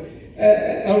out of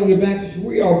the baptism,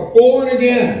 we are born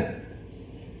again.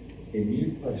 A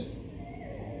new person.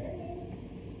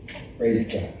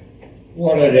 Praise God.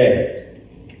 What a day.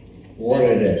 What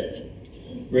a day.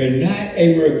 We're not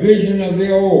a revision of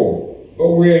the old,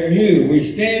 but we're new. We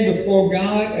stand before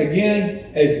God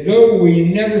again as though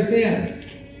we never sinned.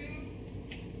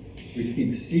 We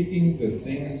keep seeking the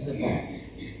things above.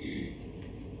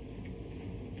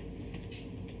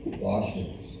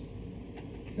 Colossians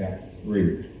chapter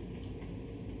 3,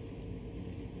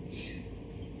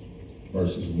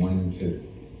 verses 1 and 2.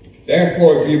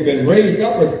 Therefore, if you've been raised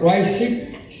up with Christ,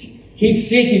 keep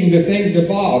seeking the things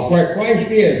above, where Christ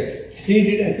is,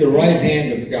 seated at the right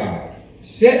hand of God.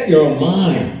 Set your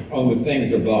mind on the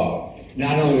things above,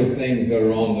 not on the things that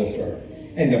are on this earth.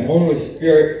 And the Holy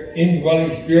Spirit,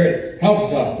 indwelling Spirit,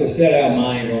 helps us to set our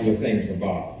mind on the things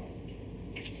above.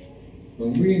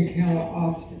 When we encounter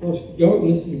obstacles, don't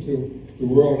listen to the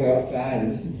world outside.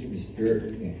 Listen to the Spirit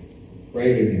within.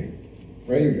 Pray to Him.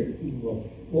 Pray that He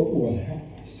will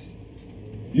help us.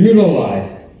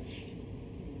 Utilize it.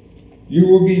 You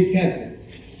will be tempted.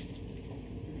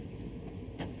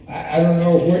 I don't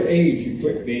know what age you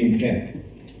quit being tempted.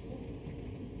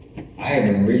 I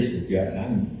haven't reached it yet, and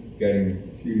I'm getting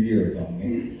a few years on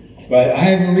me. But I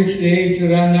haven't reached the age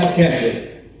that I'm not tempted.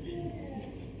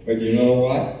 But you know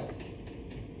what?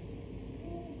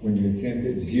 When you're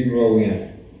tempted, zero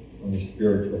in on the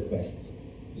spiritual things.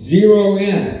 Zero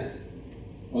in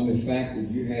on the fact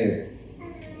that you have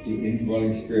the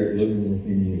indwelling Spirit living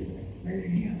within you. Pray to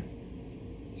Him.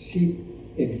 Seek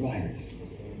advice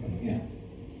from Him.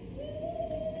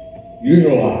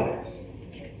 Utilize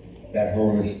that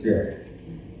Holy Spirit.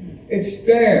 It's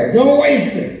there. Don't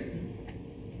waste it.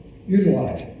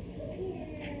 Utilize it.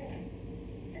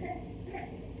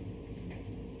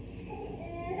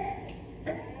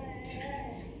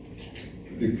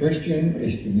 The Christian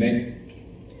is to make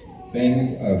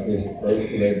things of his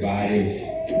earthly body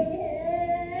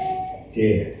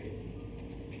dead.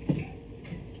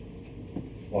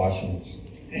 Colossians,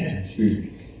 excuse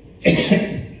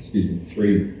me,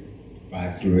 3,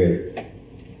 5 through 8.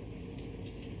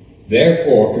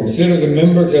 Therefore, consider the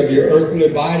members of your earthly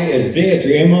body as dead to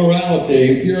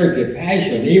immorality, impurity,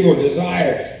 passion, evil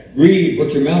desire, greed,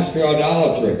 which amounts to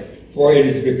idolatry. For it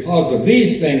is because of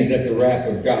these things that the wrath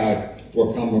of God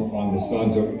will come upon the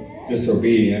sons of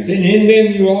disobedience. And in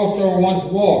them you also once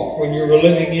walked when you were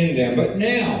living in them. But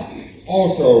now,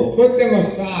 also put them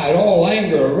aside, all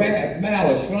anger, wrath,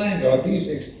 malice, slander,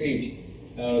 abusive speech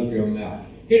out of your mouth.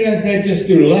 He doesn't say just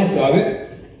do less of it.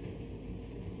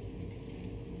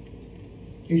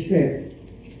 He said,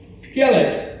 kill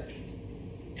it.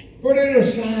 Put it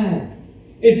aside.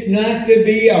 It's not to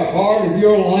be a part of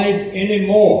your life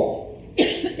anymore.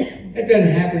 It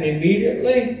doesn't happen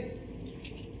immediately.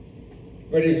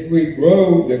 But as we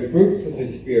grow the fruits of the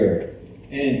Spirit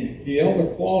and the other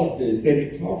qualities that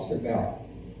he talks about,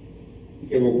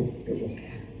 it will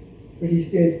happen. But he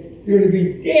said, you're to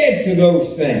be dead to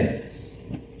those things.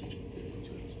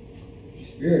 The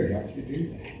Spirit helps you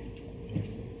do that.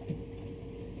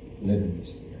 Live in the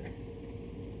Spirit.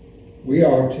 We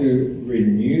are to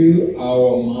renew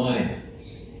our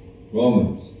minds.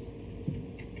 Romans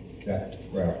chapter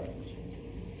 12.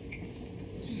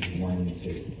 This is 1 and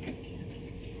 2.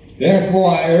 Therefore,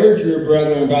 I urge you,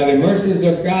 brethren, by the mercies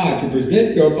of God, to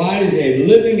present your bodies a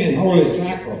living and holy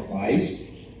sacrifice,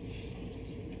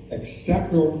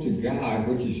 acceptable to God,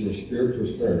 which is your spiritual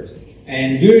service.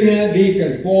 And do not be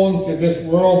conformed to this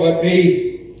world, but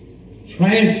be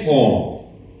transformed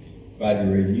by the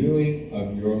renewing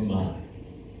of your mind,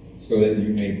 so that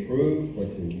you may prove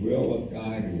what the will of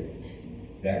God is,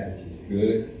 that which is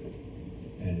good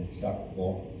and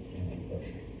acceptable and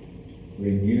perfect.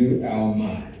 Renew our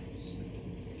minds.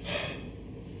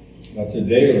 That's a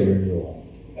daily renewal.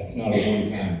 That's not a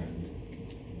one-time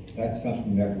renewal. That's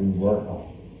something that we work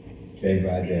on day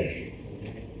by day.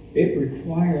 It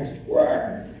requires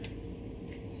work.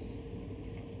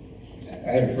 I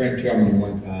had a friend tell me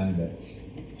one time that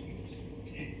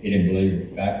he didn't believe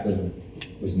that baptism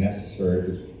was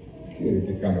necessary to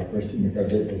become a Christian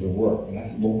because it was a work. And I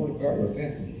said, well, what about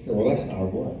repentance? He said, well, that's not a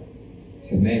work. I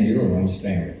said, man, you don't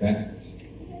understand repentance.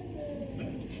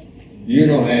 You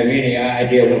don't have any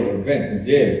idea what repentance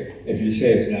is if you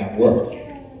say it's not work.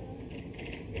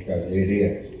 Because it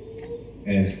is.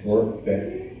 And it's work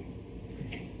that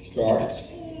starts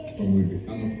when we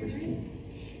become a Christian.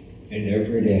 And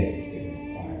every day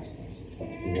it requires us to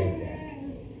work at it.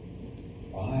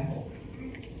 Why?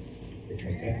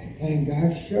 Because that's the plan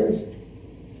God shows you.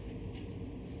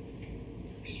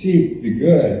 Seek the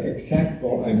good,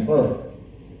 acceptable, and perfect.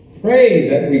 Pray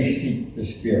that we seek the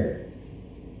Spirit.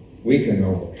 We can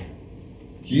overcome.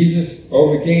 Jesus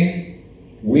overcame,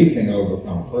 we can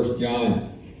overcome. 1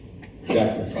 John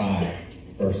chapter 5,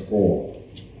 verse 4.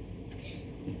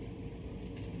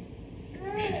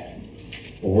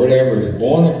 For whatever is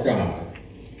born of God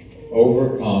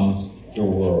overcomes the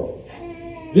world.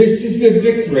 This is the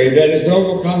victory that has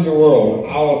overcome the world,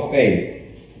 our faith.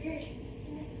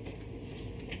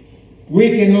 We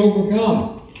can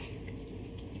overcome.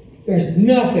 There's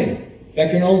nothing that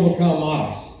can overcome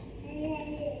us.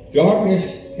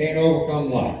 Darkness can't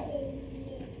overcome light.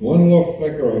 One little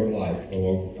flicker of light will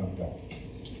overcome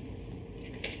darkness.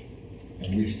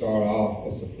 And we start off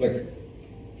as a flicker,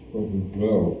 but we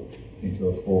grow into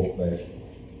a full-fledged light.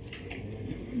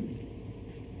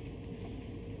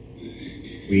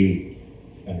 We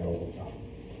can overcome.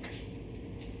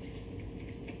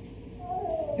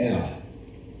 Now,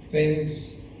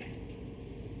 things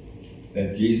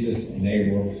that Jesus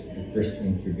enables the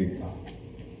Christian to become.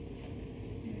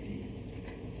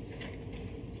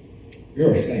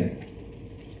 You're a saint.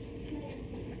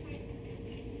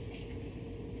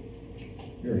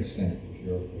 You're a saint if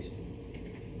you're a Christian.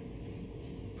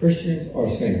 Christians are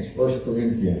saints. 1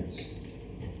 Corinthians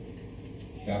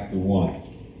chapter 1.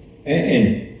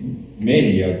 And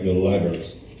many of the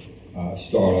letters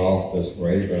start off this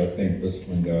way, but I think this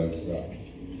one does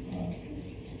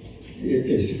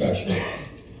is special.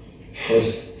 1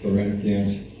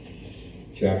 Corinthians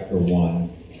chapter 1,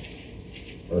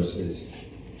 verses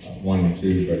 1 and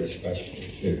 2, but especially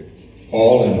 2.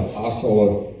 Paul, an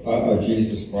apostle of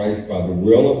Jesus Christ by the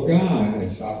will of God,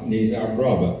 and Sosthenes our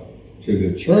brother, to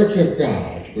the church of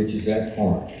God, which is at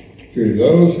Corinth, to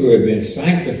those who have been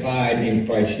sanctified in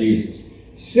Christ Jesus,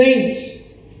 saints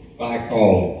by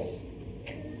calling,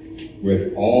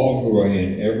 with all who are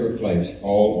in every place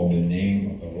called on the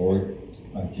name of the Lord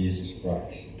Jesus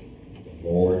Christ, the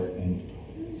Lord and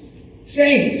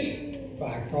saints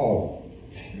by calling.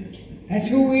 That's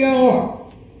who we are.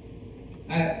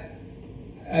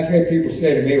 I've had people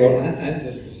say to me, well, I'm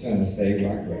just a sinner saved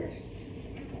by grace.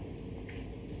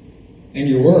 And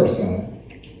you were a sinner.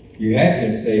 You have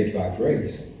been saved by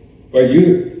grace. But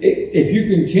if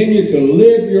you continue to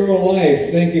live your life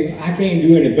thinking, I can't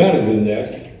do any better than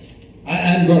this,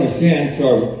 I'm going to sin,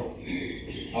 so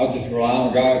I'll just rely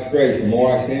on God's grace. The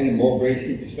more I sin, the more grace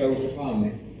He bestows upon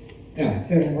me. Now, it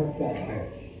doesn't work that way.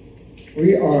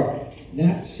 We are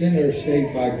not sinners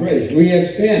saved by grace. We have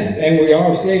sinned, and we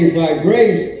are saved by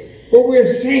grace, but we're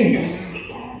saints.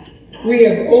 We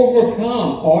have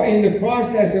overcome, or in the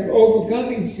process of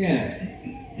overcoming sin.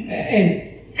 And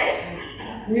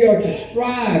we are to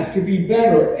strive to be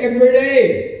better every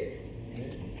day.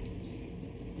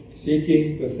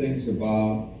 Seeking the things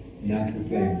above, not the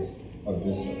things of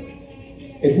this earth.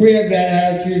 If we have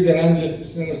that attitude that I'm just a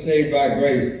sinner saved by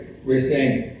grace, we're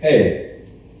saying, hey,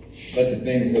 let the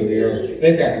things of the earth,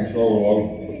 they've got control over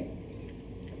me.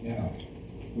 No,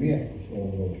 we have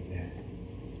control over them.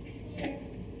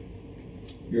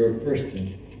 You're a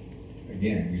Christian.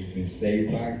 Again, you've been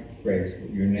saved by grace, but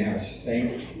you're now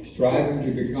striving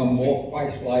to become more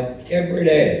Christ-like every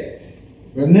day.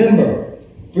 Remember,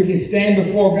 we can stand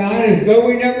before God as though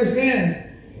we never sinned.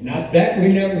 Not that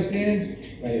we never sinned,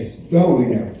 but as though we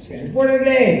never sinned. What a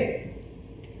day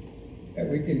that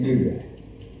we can do that.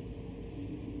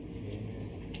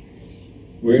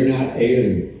 We're not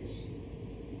aliens,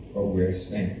 but we're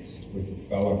saints with the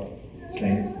fellow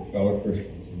saints and fellow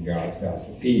Christians in God's house.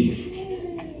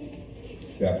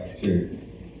 Ephesians chapter 2.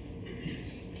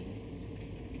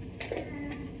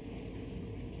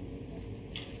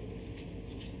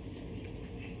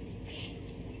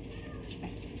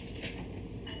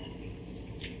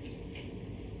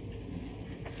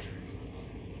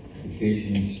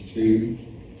 Ephesians 2,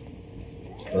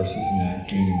 verses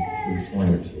 19 through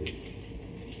 22.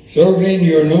 So then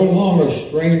you're no longer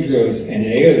strangers and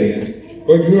aliens,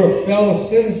 but you're fellow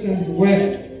citizens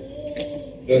with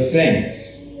the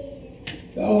saints.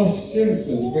 Fellow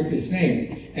citizens with the saints,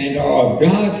 and are of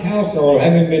God's household,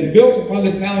 having been built upon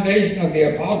the foundation of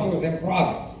the apostles and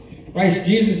prophets, Christ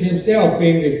Jesus himself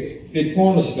being the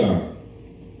cornerstone,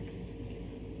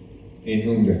 in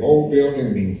whom the whole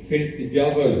building being fitted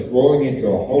together is growing into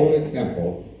a holy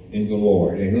temple in the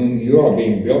Lord, in whom you are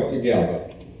being built together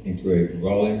into a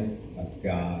dwelling of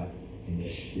God in the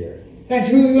Spirit. That's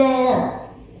who you are.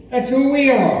 That's who we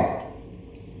are.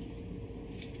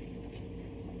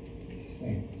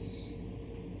 Saints.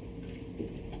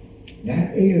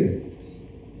 Not aliens.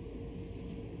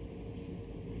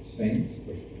 Saints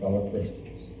with fellow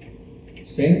Christians.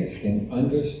 Saints can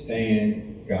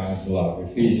understand God's love.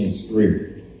 Ephesians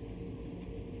 3,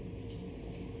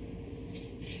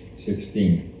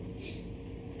 16.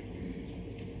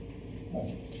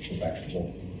 Let's go back to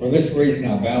 14. For this reason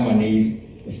I bow my knees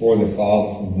before the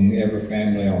Father, from whom every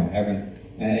family on heaven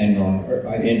and on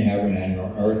earth, in heaven and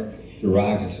on earth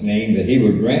derives its name, that he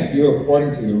would grant you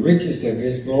according to the riches of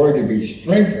his glory to be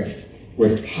strengthened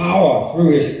with power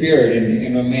through his Spirit in the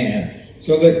inner man,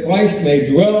 so that Christ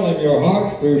may dwell in your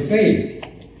hearts through faith,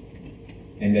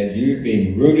 and that you,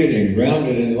 being rooted and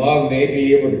grounded in love, may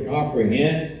be able to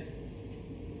comprehend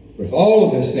with all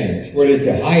of the saints what is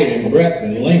the height and breadth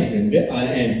and length and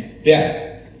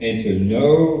depth, and to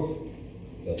know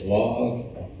the love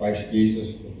of Christ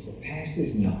Jesus which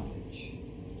surpasses knowledge,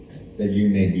 that you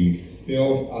may be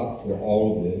filled up to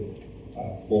all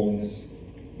the fullness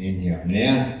in him.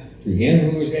 Now, to him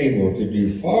who is able to do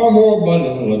far more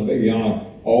abundantly beyond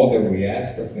all that we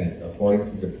ask or think,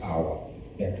 according to the power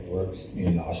that works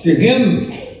in us. To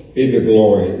him be the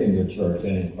glory in the church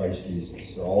and in Christ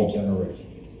Jesus for all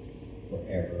generations,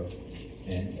 forever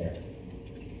and ever.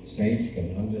 Saints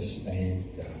can understand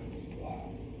God's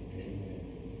love.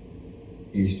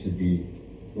 He's to be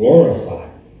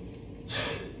glorified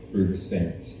through the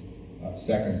saints.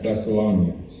 2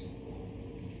 Thessalonians.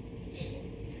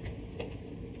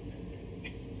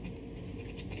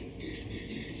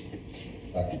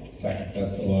 2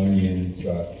 Thessalonians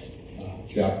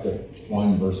chapter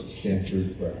 1, verses 10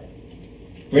 through 12.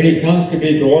 When he comes to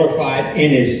be glorified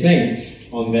in his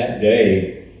saints on that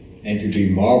day, and to be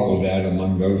marveled at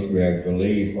among those who have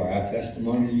believed, for our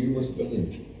testimony you was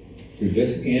believed. To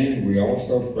this end we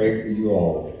also pray for you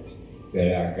always,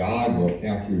 that our God will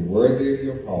count you worthy of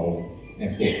your calling,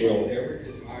 and fulfill every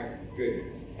desire for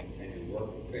goodness, and to work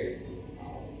of faith with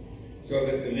power, so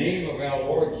that the name of our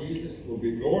Lord Jesus will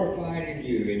be glorified in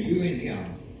you, and you in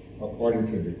him, according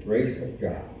to the grace of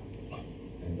God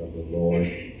and of the Lord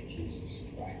Jesus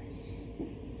Christ.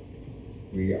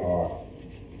 We are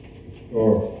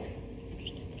glorified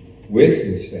with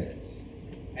his saints,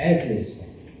 as his saints.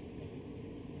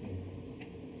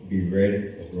 Be ready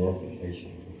for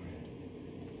glorification.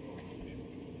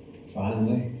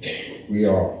 Finally, we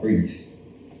are priests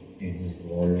in his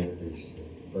royal priesthood.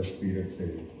 1 Peter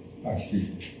 2.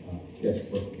 Yes,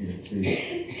 1 Peter 2,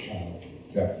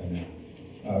 chapter 9.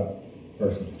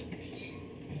 Verse 9.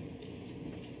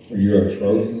 For you are a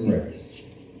chosen race,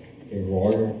 a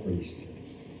royal priesthood,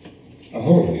 a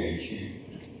holy nation,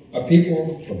 a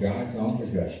people for God's own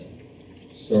possession,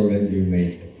 so that you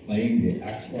may proclaim the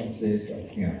excellencies of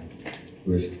him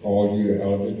who has called you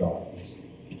out of the darkness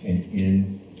and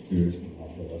into his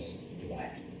marvelous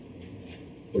light.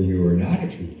 For you were not a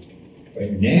people,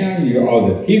 but now you are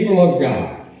the people of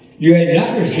God. You had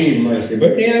not received mercy,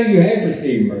 but now you have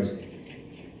received mercy.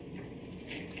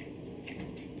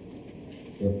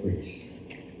 We're priests.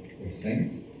 We're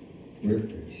saints. We're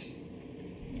priests.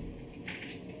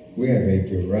 We have a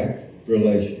direct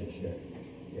relationship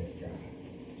with God.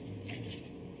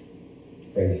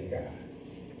 Praise God.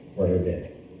 What a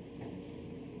day.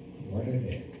 What a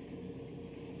day.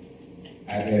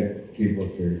 I've had people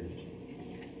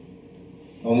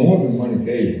on more than one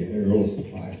occasion, it will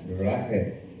suffice me, but I've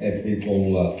had people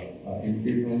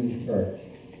in the church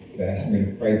to ask me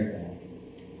to pray for them.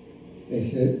 They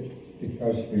said,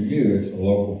 because for you it's a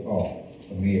local call.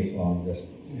 For me it's long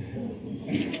distance.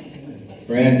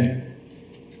 Friend,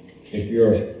 if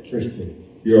you're a Christian,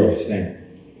 you're a saint,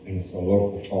 and it's a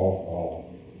local call for all.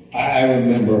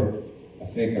 I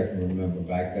think I can remember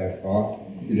back that far,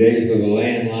 the days of the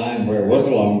landline where it was a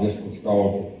long distance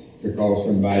call to call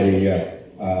somebody out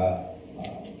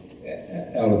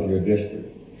of your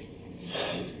district.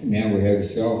 Now we have the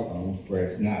cell phones where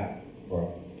it's not,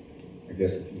 well, I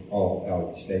guess if you call out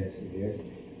of the states it is,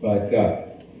 but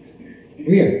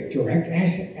we have direct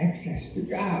access to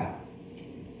God.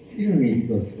 You don't need to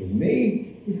go through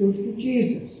me, we go through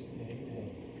Jesus.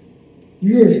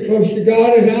 You're as close to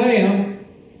God as I am.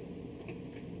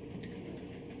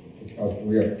 Because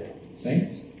we are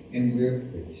saints and we are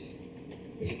priests.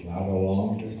 It's not a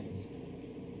long distance.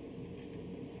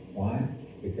 Why?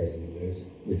 Because he lives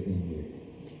within you.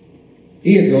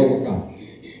 He has overcome.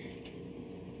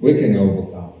 We can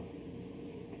overcome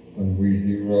when we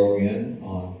zero in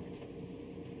on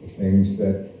the things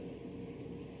that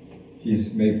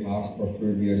Jesus made possible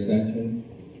through the ascension,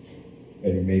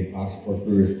 that he made possible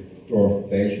through his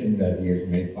glorification, that he has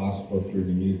made possible through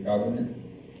the new covenant,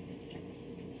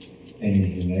 and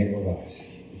he's enabled us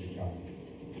to become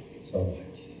so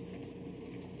much.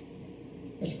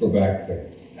 Let's go back to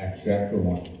Acts chapter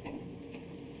 1.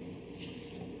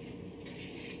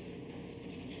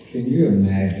 Can you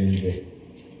imagine that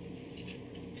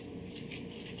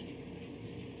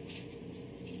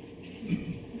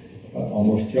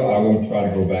I won't try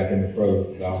to go back any further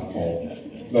with alcohol,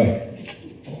 but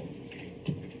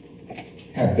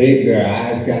how big their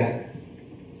eyes got.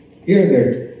 Here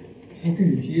they're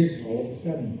talking to Jesus all of a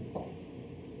sudden.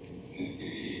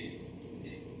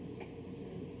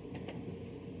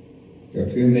 There are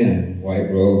two men in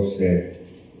white robes said,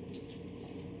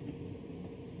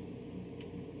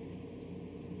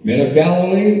 "Men of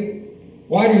Galilee,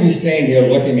 why do you stand here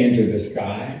looking into the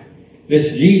sky?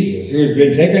 This Jesus, who has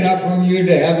been taken up from you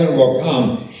to heaven, will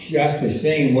come just the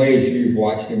same way as you've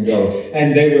watched him go."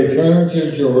 And they returned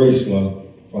to Jerusalem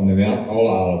from the Mount called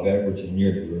Olivet, which is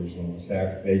near Jerusalem, the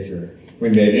Sabbath day journey.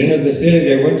 When they had entered the city,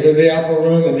 they went to the upper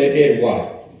room and they did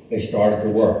what? They started to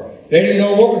work. They didn't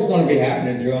know what was going to be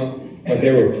happening to them, but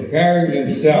they were preparing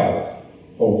themselves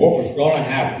for what was going to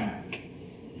happen.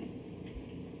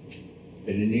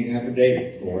 They didn't even have a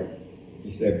date for it.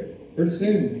 He said, pretty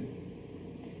soon.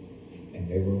 And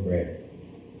they were ready.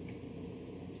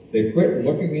 They quit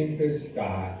looking into the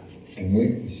sky and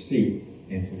went to seek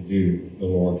and to do the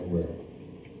Lord's will.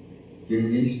 Do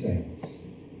these things,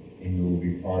 and you will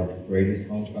be part of the greatest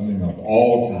homecoming of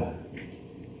all time.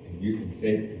 And you can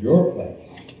take your place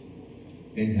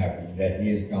in heaven that he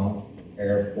has gone to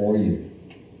prepare for you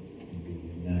and be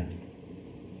united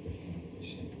with him.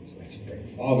 Let's pray.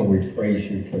 Father, we praise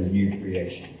you for the new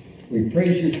creation. We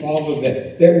praise you, Father,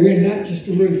 that we're not just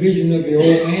a revision of the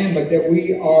old man, but that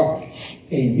we are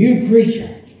a new creature,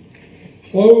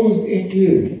 clothed in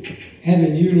you,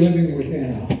 having you living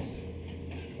within us.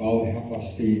 Father, help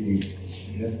us see the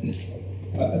significance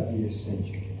of the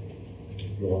ascension, the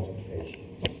glorification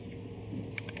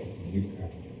of the new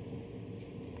covenant,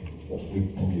 and what we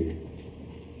can do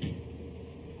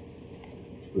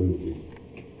through you.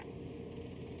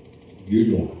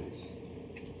 Utilize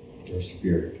your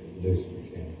Spirit that lives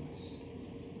within us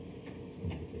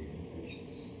on a daily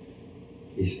basis.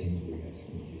 These things we ask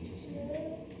in Jesus'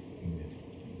 name. Amen.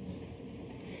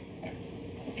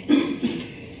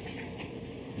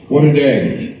 What a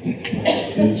day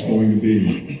it's going to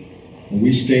be. And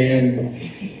we stand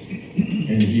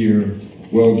and hear,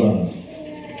 "Well done,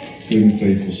 good and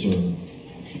faithful servant."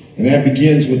 And that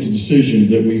begins with the decision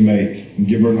that we make and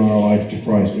give our life to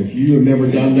Christ. If you have never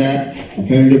done that,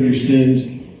 repented of your sins,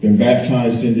 been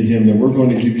baptized into him, then we're going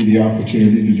to give you the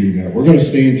opportunity to do that. We're going to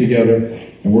stand together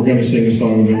and we're going to sing a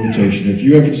song of invitation. If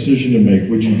you have a decision to make,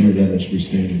 would you do that as we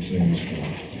stand and sing this morning?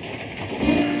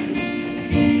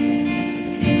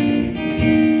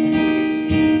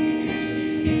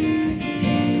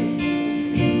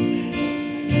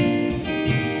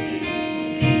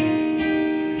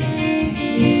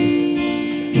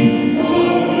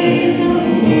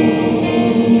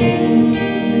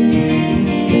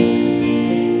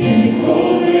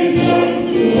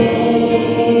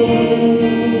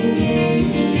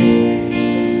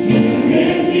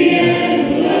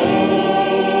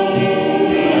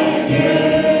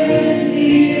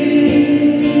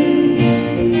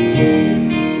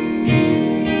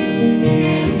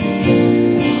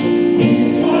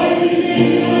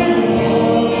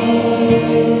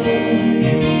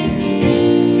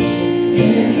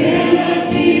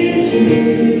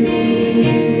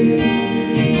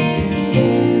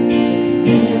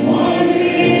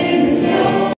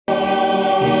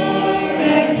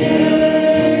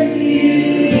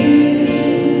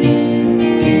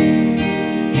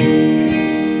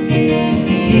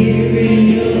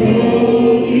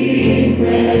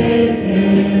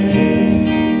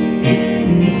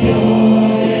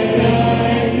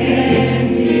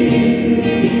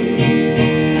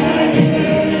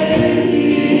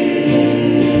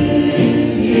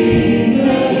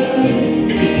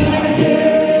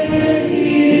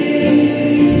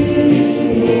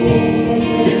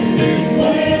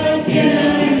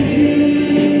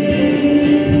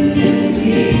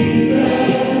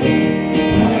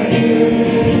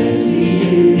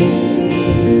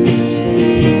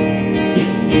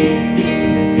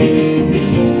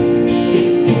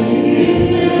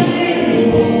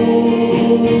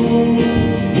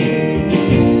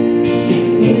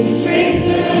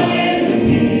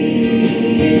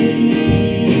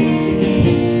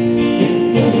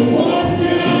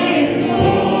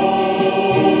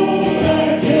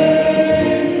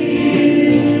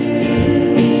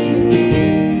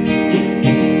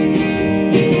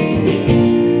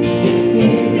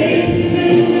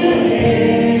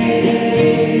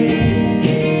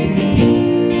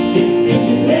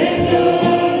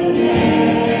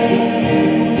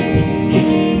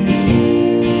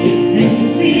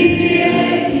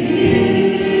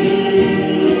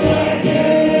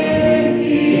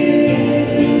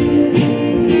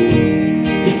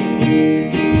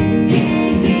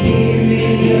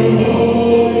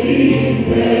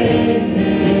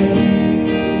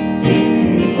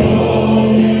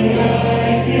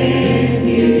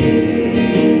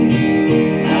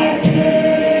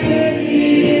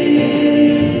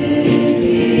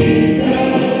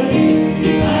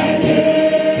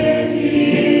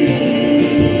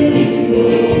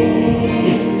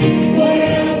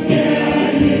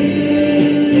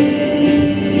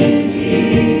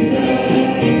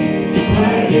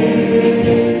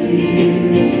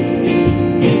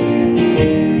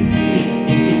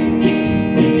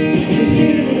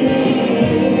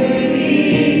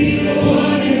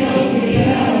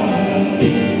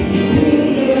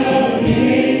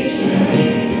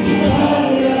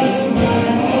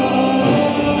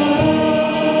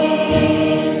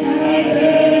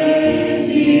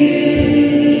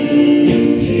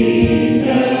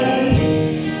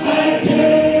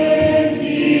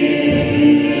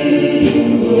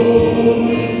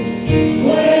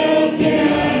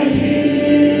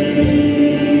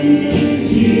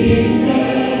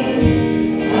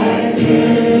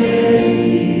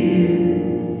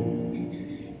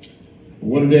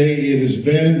 What a day it has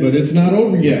been, but it's not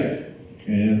over yet.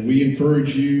 And we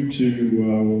encourage you to,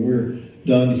 when we're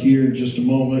done here in just a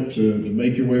moment, to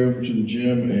make your way over to the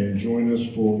gym and join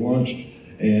us for lunch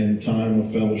and time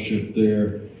of fellowship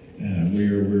there.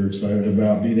 We're excited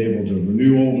about being able to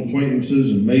renew old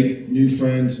acquaintances and make new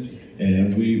friends.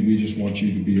 And we just want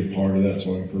you to be a part of that,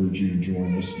 so I encourage you to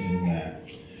join us in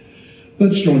that.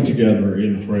 Let's join together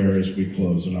in prayer as we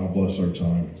close, and I'll bless our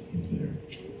time there.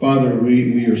 Father,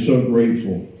 we are so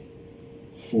grateful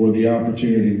for the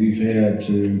opportunity we've had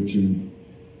to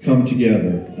come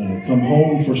together, come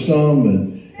home for some,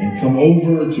 and come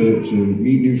over to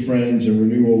meet new friends and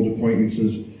renew old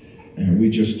acquaintances. And we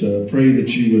just pray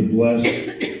that you would bless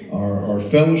our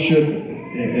fellowship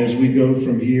as we go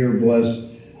from here. Bless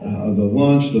the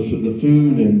lunch, the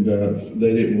food, and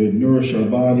that it would nourish our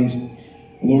bodies.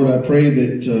 Lord, I pray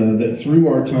that through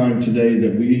our time today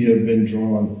that we have been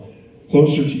drawn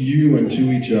closer to you and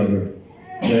to each other,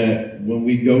 that when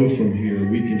we go from here,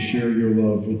 we can share your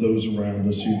love with those around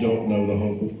us who don't know the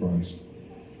hope of Christ.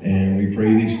 And we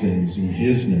pray these things in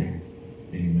his name.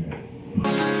 Amen.